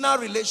seasonal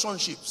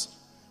relationships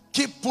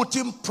keep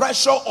putting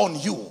pressure on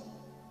you.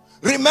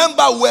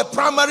 Remember, we're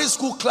primary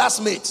school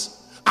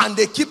classmates and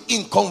they keep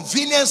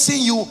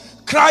inconveniencing you,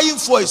 crying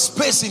for a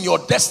space in your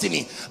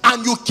destiny,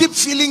 and you keep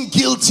feeling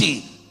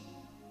guilty.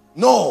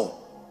 No,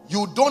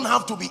 you don't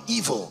have to be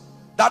evil.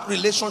 That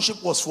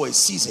relationship was for a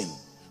season.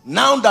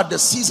 Now that the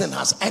season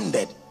has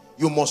ended,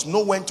 you must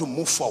know when to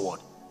move forward.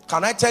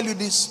 Can I tell you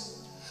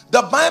this?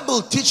 The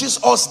Bible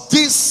teaches us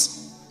these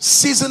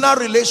seasonal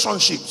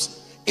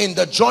relationships in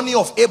the journey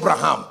of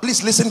Abraham.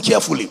 Please listen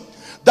carefully.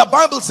 The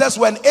Bible says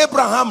when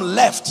Abraham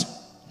left,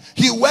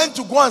 he went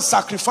to go and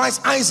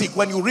sacrifice Isaac.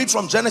 When you read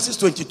from Genesis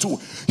 22,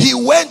 he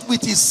went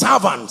with his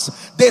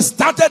servants. They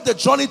started the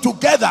journey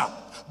together.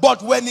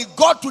 But when he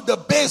got to the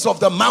base of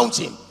the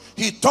mountain,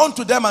 he turned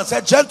to them and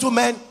said,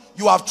 gentlemen,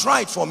 you have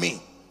tried for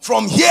me.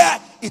 From here,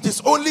 it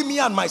is only me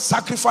and my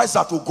sacrifice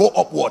that will go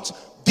upwards.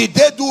 Did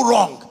they do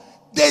wrong?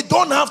 They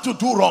don't have to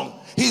do wrong.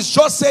 He's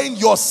just saying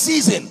your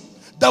season,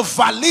 the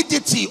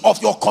validity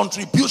of your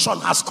contribution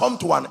has come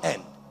to an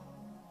end.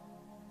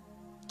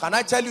 Can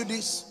I tell you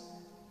this?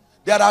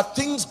 There are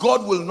things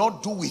God will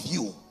not do with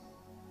you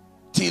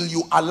till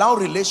you allow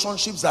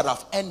relationships that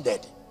have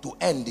ended to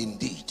end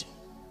indeed.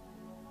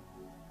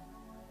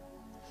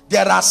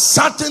 There are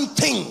certain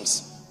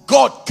things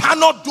God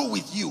cannot do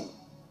with you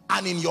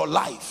and in your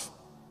life.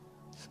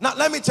 Now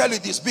let me tell you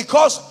this,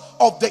 because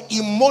of the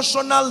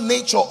emotional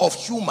nature of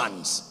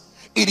humans,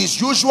 it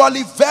is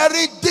usually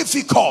very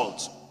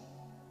difficult.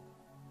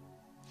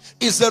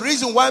 It's the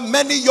reason why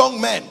many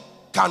young men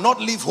cannot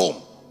leave home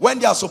when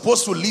they are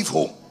supposed to leave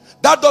home.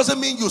 That doesn't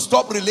mean you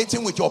stop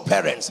relating with your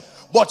parents,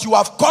 but you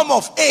have come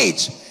of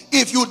age.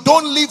 If you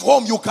don't leave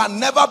home, you can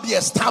never be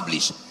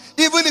established.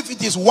 Even if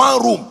it is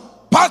one room,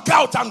 pack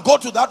out and go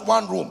to that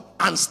one room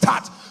and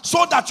start,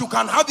 so that you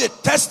can have a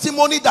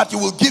testimony that you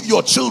will give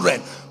your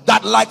children,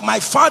 that like my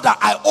father,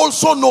 I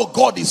also know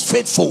God is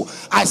faithful.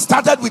 I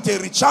started with a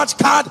recharge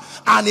card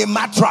and a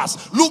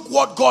mattress. Look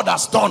what God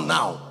has done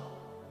now.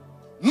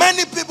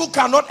 Many people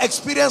cannot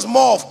experience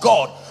more of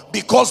God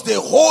because they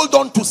hold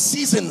on to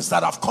seasons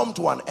that have come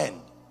to an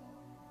end.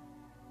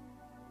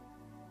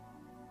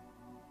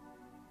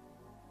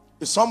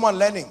 Is someone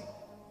learning?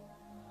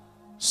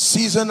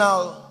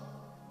 Seasonal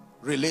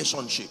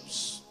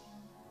relationships.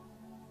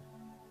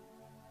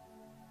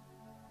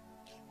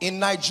 In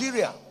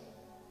Nigeria,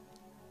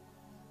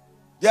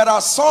 there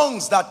are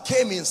songs that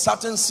came in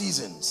certain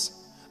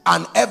seasons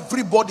and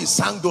everybody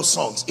sang those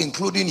songs,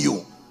 including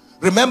you.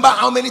 Remember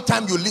how many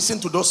times you listen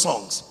to those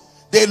songs?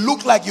 They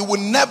look like you will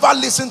never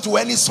listen to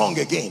any song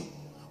again.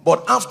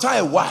 But after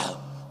a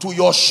while, to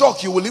your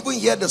shock, you will even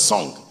hear the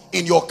song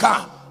in your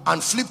car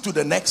and flip to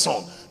the next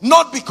song.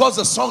 Not because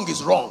the song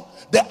is wrong.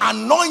 The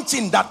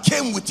anointing that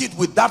came with it,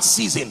 with that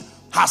season,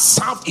 has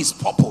served its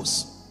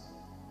purpose.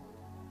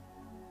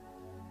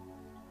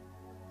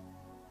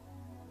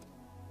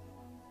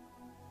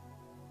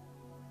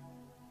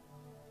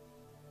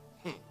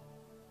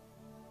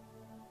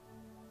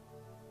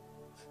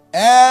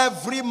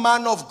 Every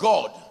man of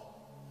God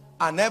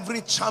and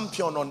every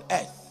champion on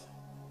earth,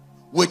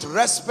 with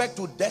respect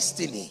to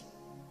destiny,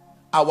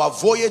 our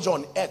voyage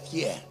on earth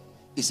here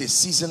is a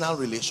seasonal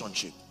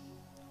relationship.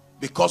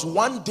 Because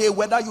one day,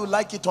 whether you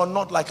like it or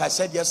not, like I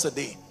said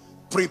yesterday,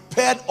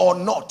 prepared or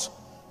not,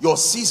 your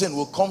season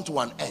will come to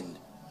an end.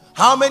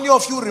 How many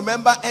of you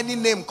remember any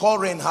name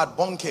called Reinhard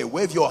Bonnke?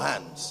 Wave your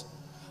hands.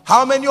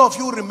 How many of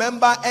you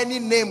remember any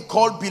name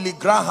called Billy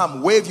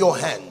Graham? Wave your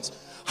hands.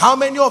 How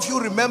many of you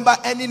remember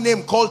any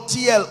name called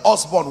T.L.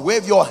 Osborne?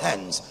 Wave your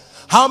hands.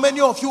 How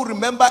many of you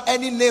remember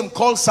any name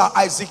called Sir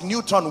Isaac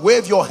Newton?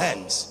 Wave your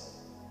hands.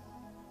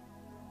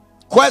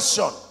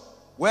 Question: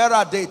 where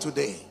are they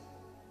today?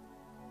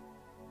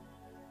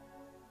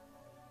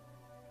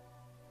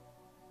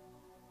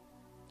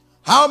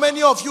 How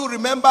many of you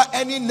remember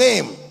any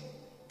name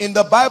in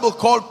the Bible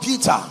called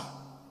Peter,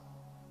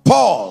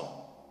 Paul,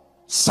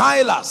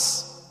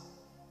 Silas?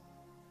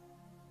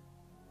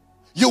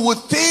 You would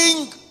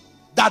think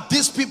that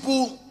these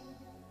people,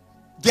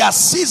 their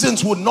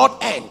seasons would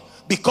not end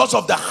because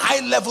of the high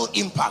level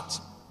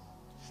impact.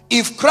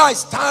 If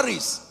Christ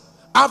tarries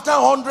after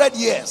 100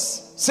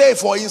 years, say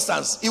for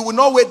instance, he will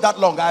not wait that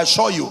long. I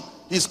assure you,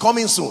 he's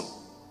coming soon.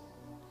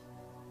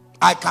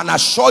 I can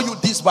assure you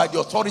this by the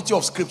authority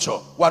of scripture.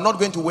 We are not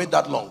going to wait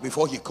that long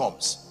before he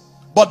comes.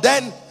 But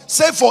then,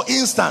 say for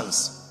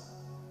instance,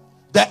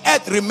 the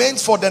earth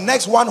remains for the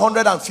next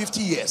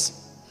 150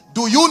 years.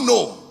 Do you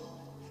know,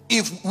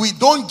 if we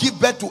don't give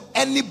birth to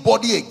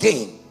anybody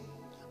again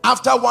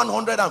after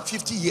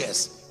 150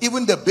 years,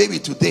 even the baby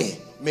today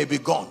may be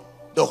gone.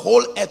 The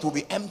whole earth will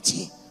be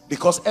empty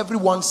because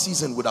everyone's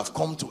season would have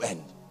come to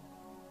end.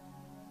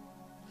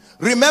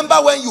 Remember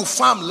when you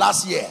farmed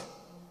last year,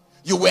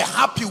 you were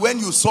happy when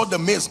you saw the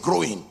maize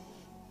growing,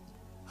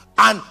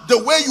 and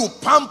the way you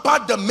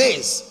pampered the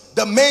maize,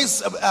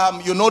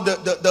 you know,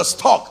 the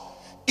stalk,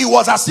 it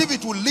was as if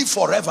it would live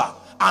forever.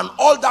 And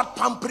all that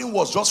pampering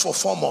was just for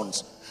 4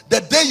 months.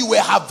 The day you were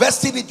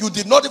harvesting it, you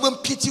did not even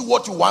pity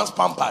what you once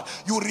pampered.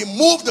 You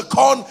removed the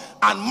corn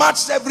and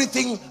matched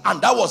everything,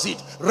 and that was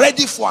it,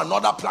 ready for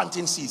another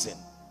planting season.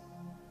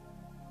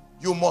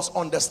 You must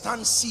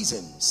understand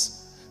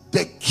seasons.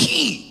 The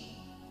key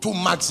to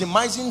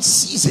maximizing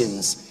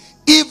seasons,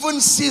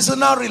 even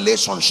seasonal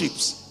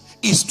relationships,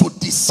 is to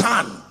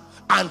discern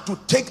and to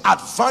take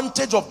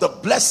advantage of the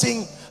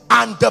blessing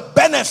and the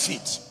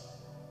benefit.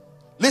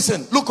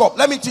 Listen, look up,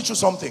 let me teach you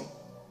something.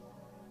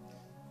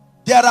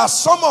 There are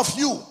some of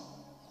you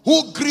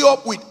who grew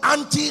up with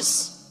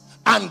aunties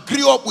and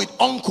grew up with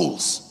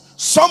uncles.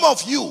 Some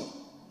of you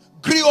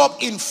grew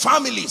up in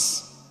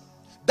families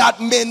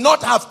that may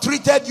not have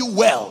treated you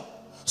well.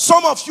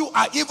 Some of you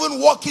are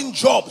even working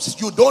jobs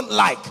you don't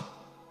like,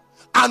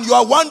 and you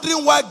are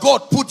wondering why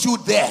God put you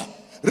there.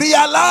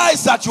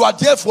 Realize that you are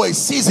there for a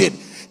season.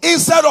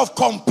 Instead of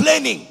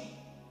complaining,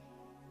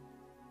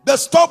 the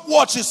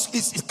stopwatch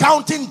is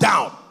counting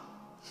down.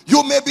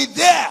 You may be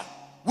there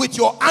with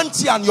your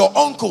auntie and your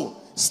uncle,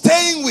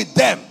 staying with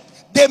them.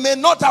 They may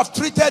not have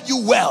treated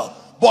you well,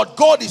 but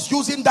God is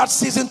using that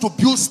season to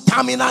build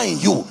stamina in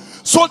you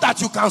so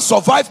that you can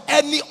survive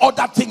any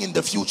other thing in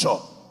the future.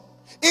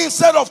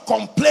 Instead of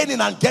complaining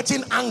and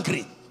getting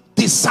angry,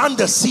 discern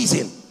the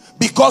season,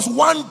 because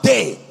one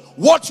day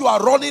what you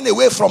are running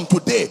away from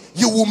today,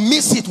 you will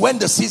miss it when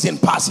the season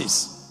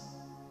passes.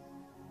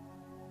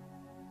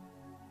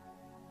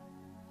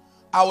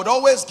 I would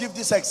always give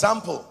this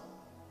example.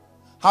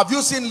 Have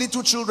you seen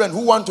little children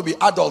who want to be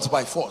adults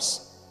by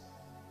force?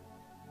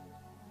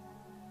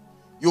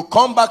 You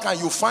come back and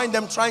you find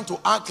them trying to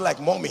act like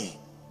mommy.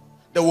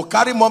 They will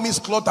carry mommy's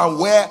cloth and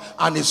wear,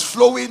 and it's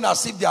flowing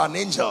as if they are an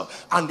angel,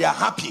 and they are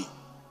happy.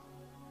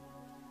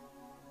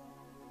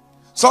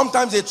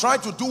 Sometimes they try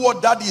to do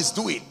what daddy is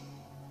doing,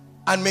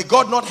 and may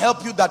God not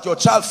help you that your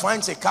child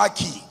finds a car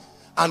key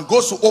and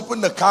goes to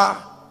open the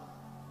car,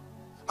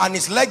 and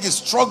his leg is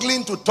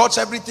struggling to touch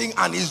everything,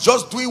 and he's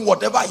just doing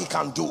whatever he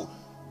can do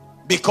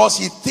because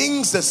he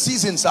thinks the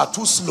seasons are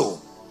too slow.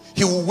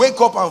 He will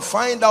wake up and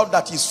find out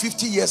that he's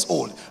 50 years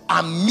old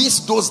and miss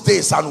those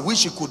days and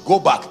wish he could go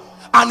back.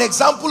 An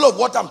example of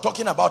what I'm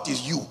talking about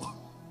is you.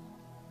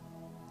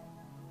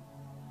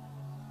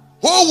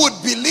 Who would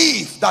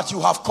believe that you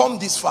have come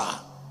this far?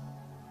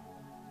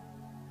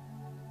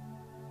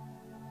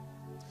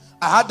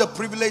 I had the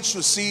privilege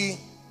to see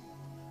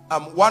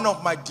one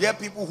of my dear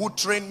people who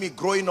trained me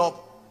growing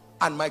up,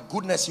 and my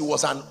goodness, he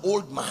was an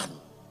old man.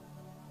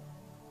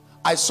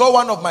 I saw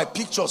one of my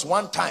pictures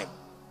one time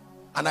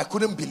and I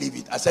couldn't believe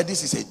it. I said,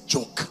 this is a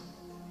joke.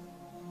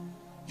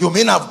 You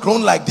mean I've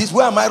grown like this?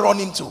 Where am I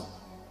running to?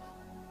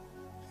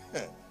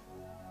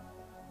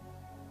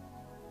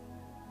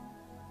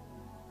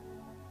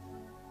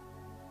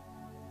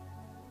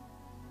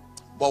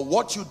 But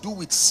what you do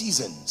with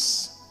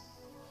seasons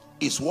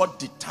is what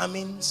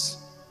determines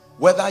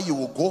whether you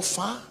will go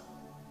far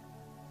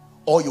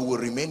or you will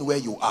remain where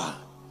you are.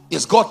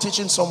 Is God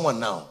teaching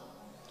someone now?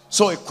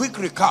 So a quick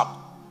recap,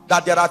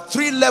 that there are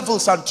 3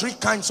 levels and 3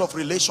 kinds of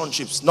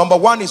relationships. Number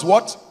 1 is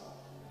what?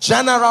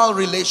 General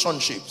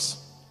relationships.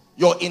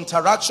 Your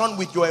interaction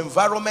with your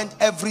environment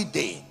every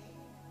day.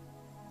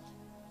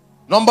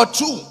 Number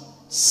 2,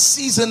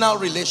 seasonal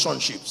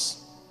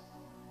relationships.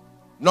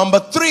 Number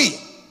 3,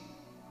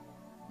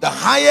 the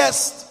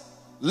highest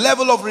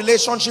level of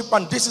relationship,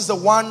 and this is the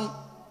one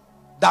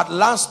that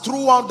lasts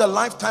throughout the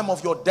lifetime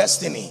of your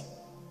destiny.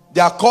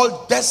 They are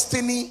called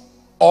destiny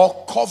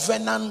or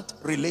covenant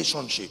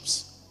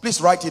relationships.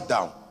 Please write it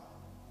down.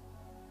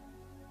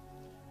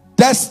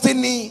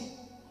 Destiny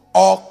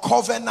or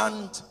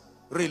covenant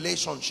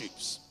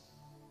relationships.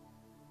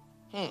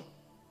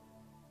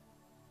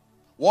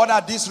 What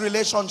are these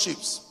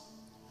relationships?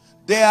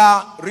 They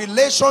are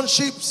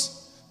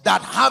relationships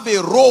that have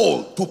a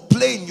role to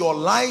play in your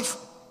life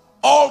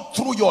all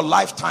through your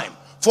lifetime.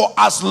 For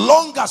as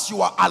long as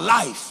you are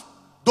alive,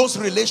 those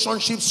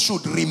relationships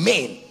should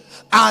remain.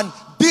 And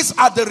these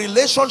are the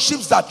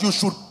relationships that you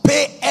should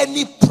pay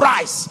any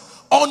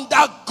price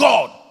under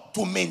God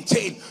to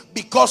maintain,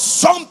 because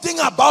something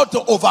about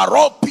the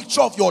overall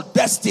picture of your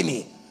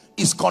destiny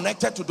is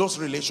connected to those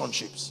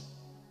relationships.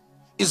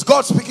 Is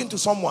God speaking to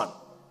someone?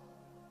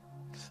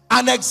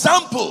 An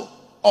example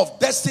of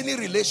destiny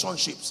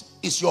relationships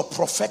is your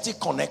prophetic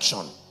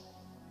connection.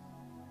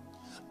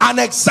 An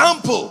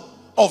example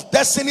of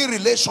destiny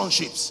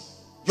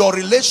relationships, your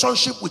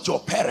relationship with your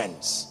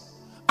parents.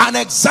 An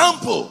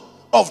example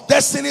of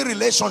destiny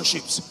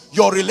relationships,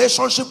 your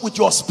relationship with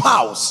your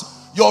spouse,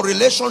 your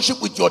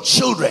relationship with your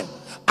children,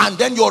 and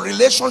then your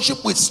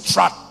relationship with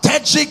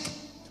strategic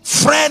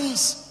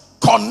friends,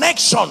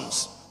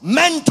 connections,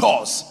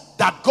 mentors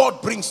that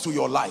God brings to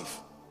your life.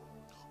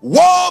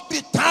 Woe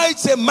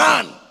betides a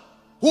man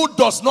who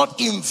does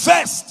not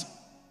invest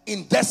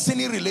in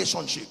destiny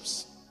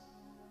relationships.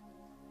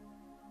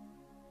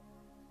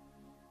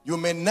 You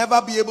may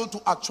never be able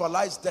to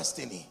actualize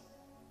destiny.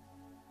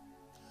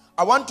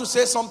 I want to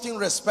say something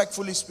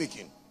respectfully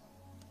speaking.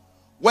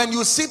 When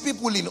you see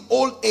people in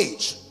old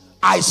age,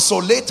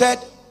 isolated,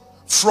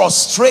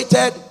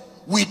 frustrated,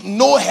 with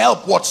no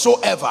help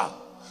whatsoever,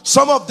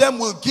 some of them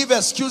will give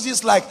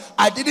excuses like,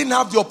 I didn't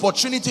have the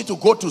opportunity to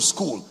go to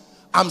school.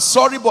 I'm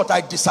sorry, but I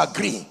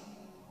disagree.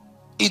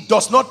 It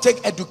does not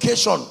take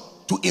education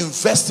to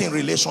invest in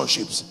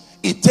relationships.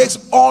 It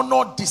takes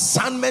honor,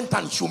 discernment,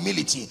 and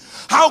humility.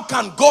 How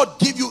can God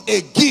give you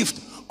a gift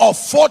of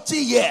 40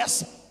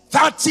 years,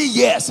 30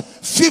 years,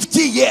 50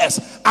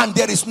 years, and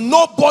there is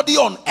nobody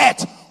on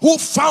earth who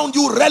found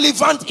you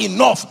relevant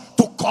enough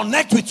to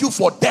connect with you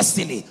for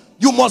destiny?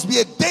 You must be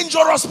a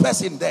dangerous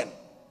person then.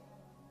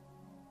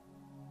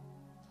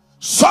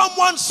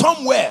 Someone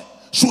somewhere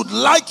should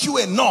like you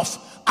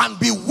enough and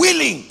be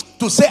willing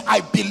to say,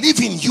 I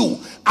believe in you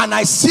and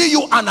I see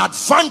you an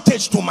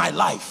advantage to my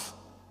life.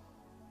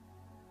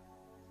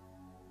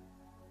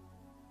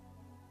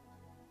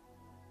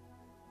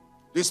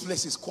 This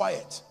place is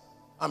quiet.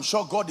 I'm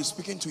sure God is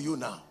speaking to you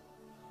now,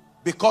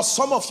 because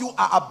some of you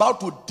are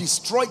about to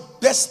destroy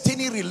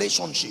destiny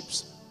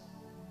relationships.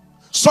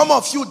 Some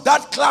of you,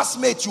 that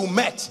classmate you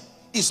met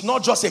is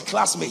not just a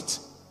classmate.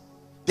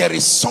 There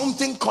is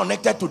something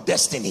connected to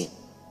destiny.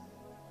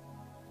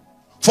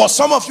 For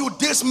some of you,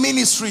 this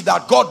ministry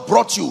that God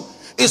brought you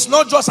is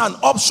not just an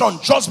option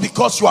just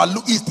because you are,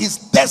 it is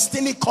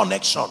destiny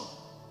connection.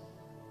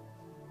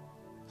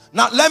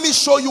 Now let me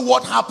show you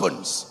what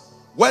happens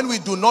when we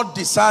do not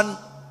discern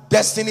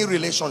destiny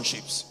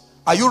relationships.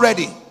 Are you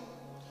ready?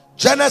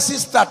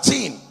 Genesis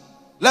 13.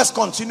 Let's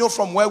continue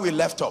from where we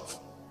left off.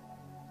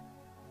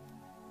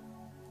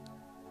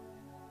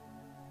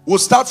 We'll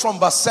start from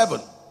verse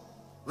 7.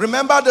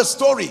 Remember the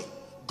story.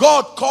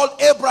 God called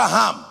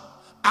Abraham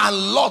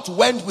and Lot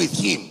went with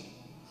him.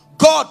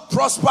 God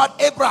prospered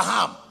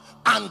Abraham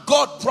and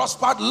God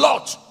prospered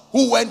Lot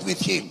who went with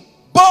him.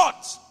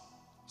 But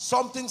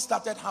something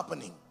started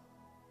happening.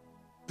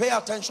 Pay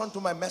attention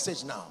to my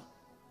message now.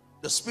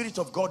 The Spirit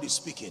of God is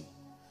speaking.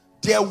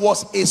 There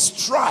was a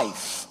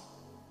strife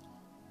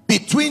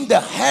between the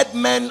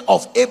headmen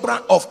of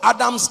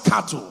Abraham's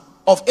cattle,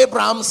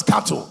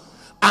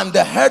 and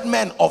the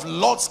headmen of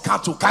Lot's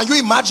cattle. Can you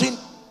imagine?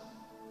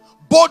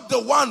 Both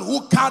the one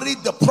who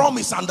carried the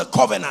promise and the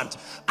covenant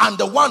and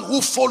the one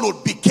who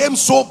followed became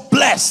so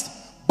blessed.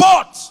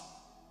 But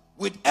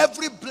with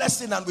every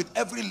blessing and with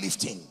every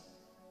lifting,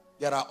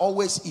 there are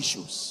always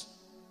issues.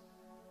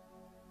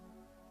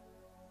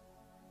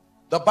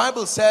 The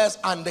Bible says,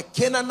 and the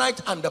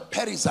Canaanite and the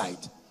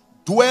Perizzite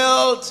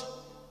dwelt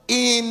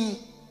in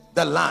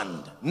the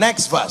land.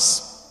 Next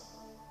verse.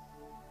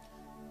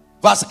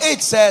 Verse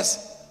 8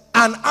 says,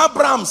 and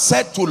Abraham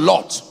said to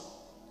Lot,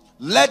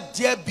 let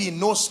there be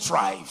no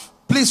strife.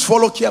 Please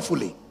follow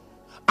carefully.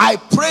 I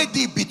pray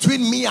thee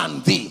between me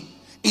and thee.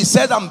 He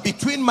said, and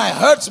between my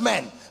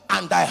herdsmen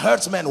and thy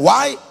herdsmen.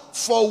 Why?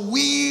 For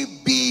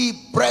we be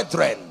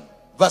brethren.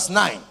 Verse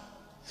 9.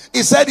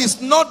 He said,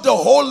 is not the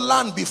whole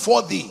land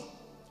before thee?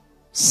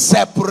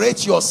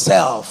 Separate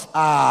yourself.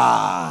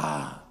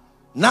 Now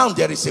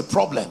there is a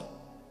problem.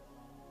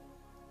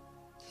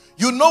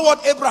 You know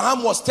what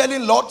Abraham was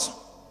telling Lot?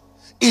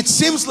 It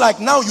seems like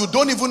now you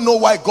don't even know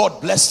why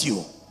God blessed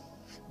you.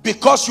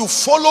 Because you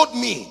followed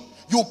me,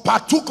 you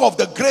partook of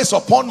the grace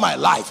upon my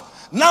life.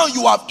 Now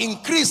you have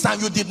increased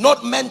and you did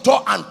not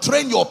mentor and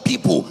train your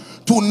people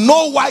to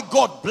know why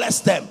God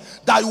blessed them.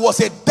 That it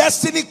was a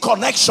destiny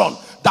connection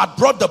that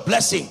brought the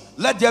blessing.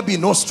 Let there be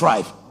no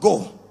strife.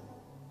 Go.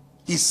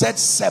 He said,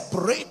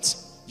 separate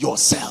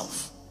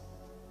yourself.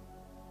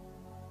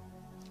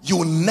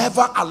 You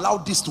never allow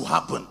this to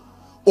happen.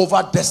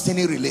 over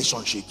destiny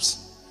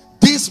relationships.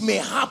 This may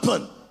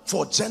happen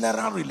for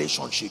general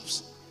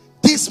relationships.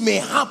 This may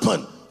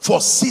happen for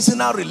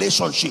seasonal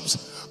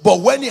relationships.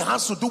 But when it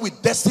has to do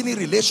with destiny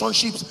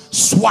relationships,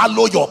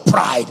 swallow your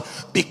pride,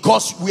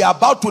 because we are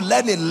about to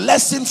learn a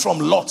lesson from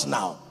Lot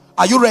now.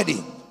 Are you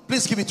ready?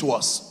 Please give it to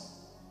us.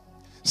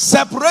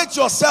 Separate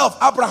yourself,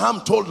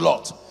 Abraham told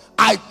Lot.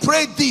 I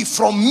pray thee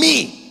from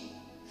me.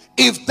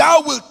 If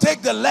thou wilt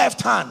take the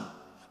left hand,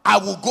 I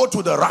will go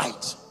to the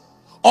right.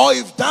 Or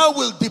if thou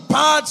wilt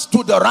depart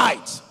to the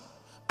right,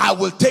 I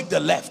will take the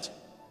left.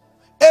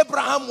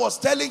 Abraham was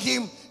telling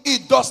him,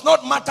 it does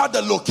not matter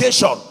the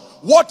location.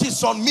 What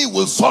is on me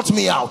will sort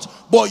me out.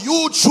 But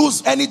you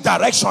choose any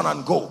direction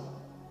and go.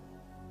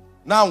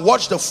 Now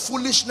watch the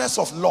foolishness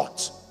of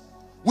Lot,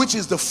 which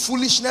is the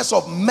foolishness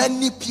of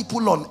many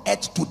people on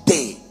earth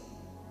today.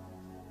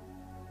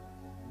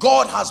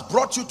 God has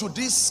brought you to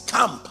this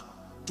camp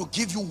to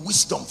give you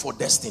wisdom for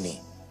destiny.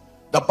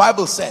 The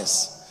Bible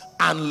says,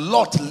 and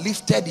Lot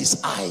lifted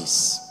his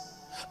eyes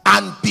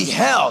and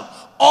beheld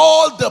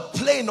all the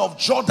plain of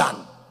Jordan,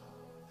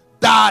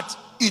 that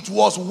it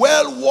was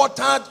well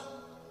watered,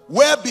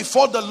 where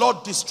before the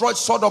Lord destroyed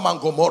Sodom and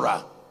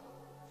Gomorrah,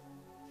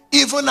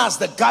 even as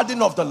the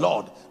garden of the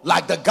Lord,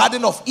 like the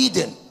garden of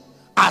Eden,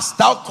 as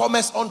thou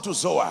comest unto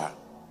Zoar.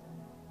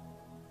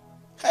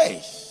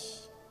 Hey,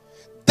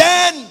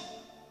 then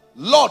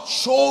Lot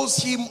shows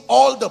him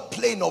all the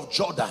plain of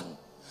Jordan,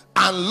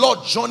 and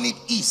Lot journeyed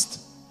east,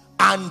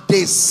 and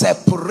they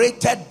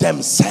separated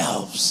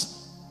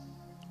themselves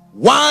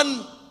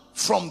one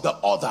from the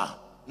other.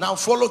 Now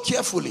follow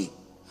carefully.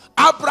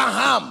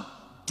 Abraham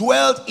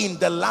dwelt in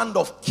the land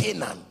of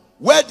Canaan.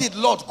 Where did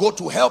Lot go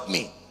to? Help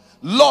me.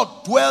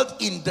 Lot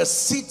dwelt in the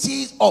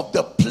cities of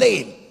the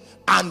plain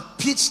and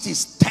pitched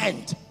his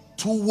tent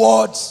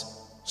towards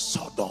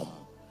Sodom.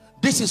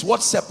 This is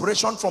what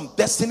separation from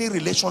destiny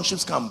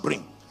relationships can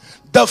bring.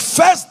 The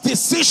first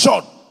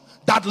decision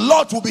that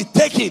Lot will be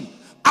taking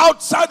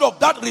outside of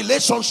that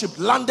relationship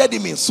landed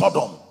him in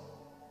Sodom.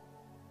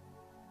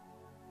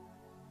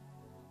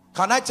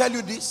 Can I tell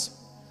you this?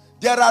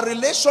 There are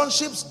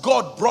relationships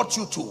God brought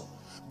you to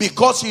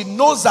because he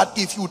knows that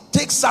if you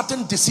take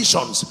certain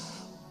decisions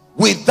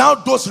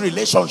without those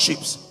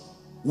relationships,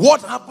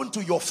 what happened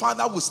to your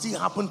father will still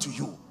happen to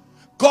you.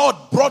 God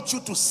brought you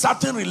to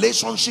certain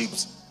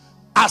relationships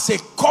as a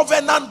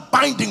covenant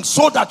binding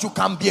so that you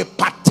can be a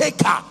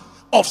partaker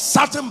of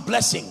certain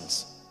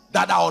blessings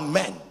that are on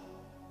men.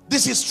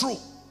 This is true.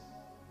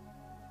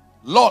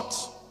 Lot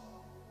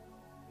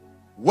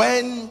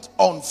went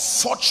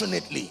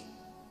unfortunately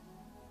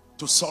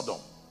to Sodom.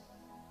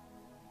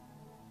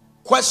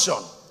 Question: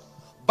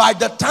 by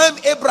the time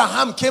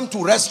Abraham came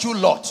to rescue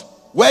Lot,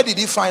 where did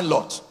he find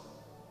Lot?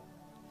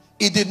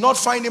 He did not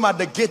find him at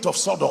the gate of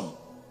Sodom.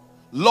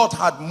 Lot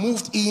had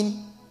moved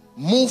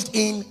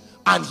in,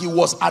 and he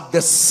was at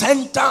the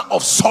center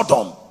of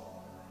Sodom.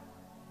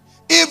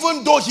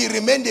 Even though he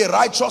remained a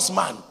righteous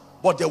man,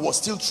 but there was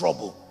still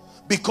trouble.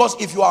 Because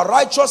if you are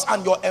righteous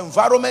and your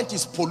environment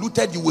is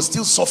polluted, you will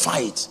still suffer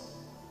it.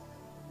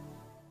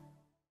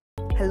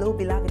 Hello,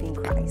 beloved in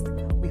Christ.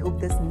 We hope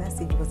this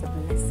message was a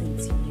blessing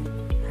to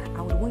you.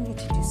 I would want you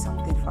to do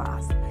something for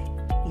us.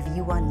 If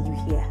you are new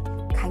here,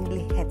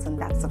 kindly hit on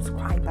that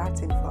subscribe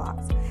button for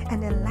us,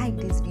 and then like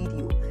this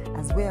video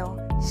as well.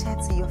 Share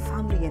to your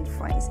family and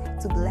friends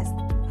to bless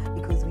them,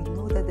 because we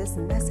know that this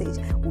message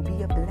will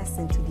be a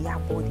blessing to their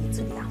body,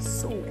 to their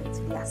soul, and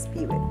to their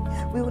spirit.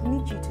 We would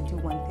need you to do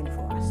one thing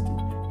for us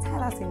too.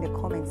 Tell us in the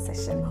comment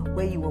section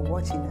where you were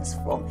watching us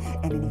from,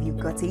 and then if you've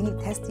got any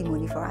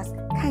testimony for us,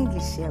 kindly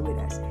share with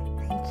us.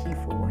 Thank you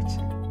for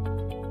watching.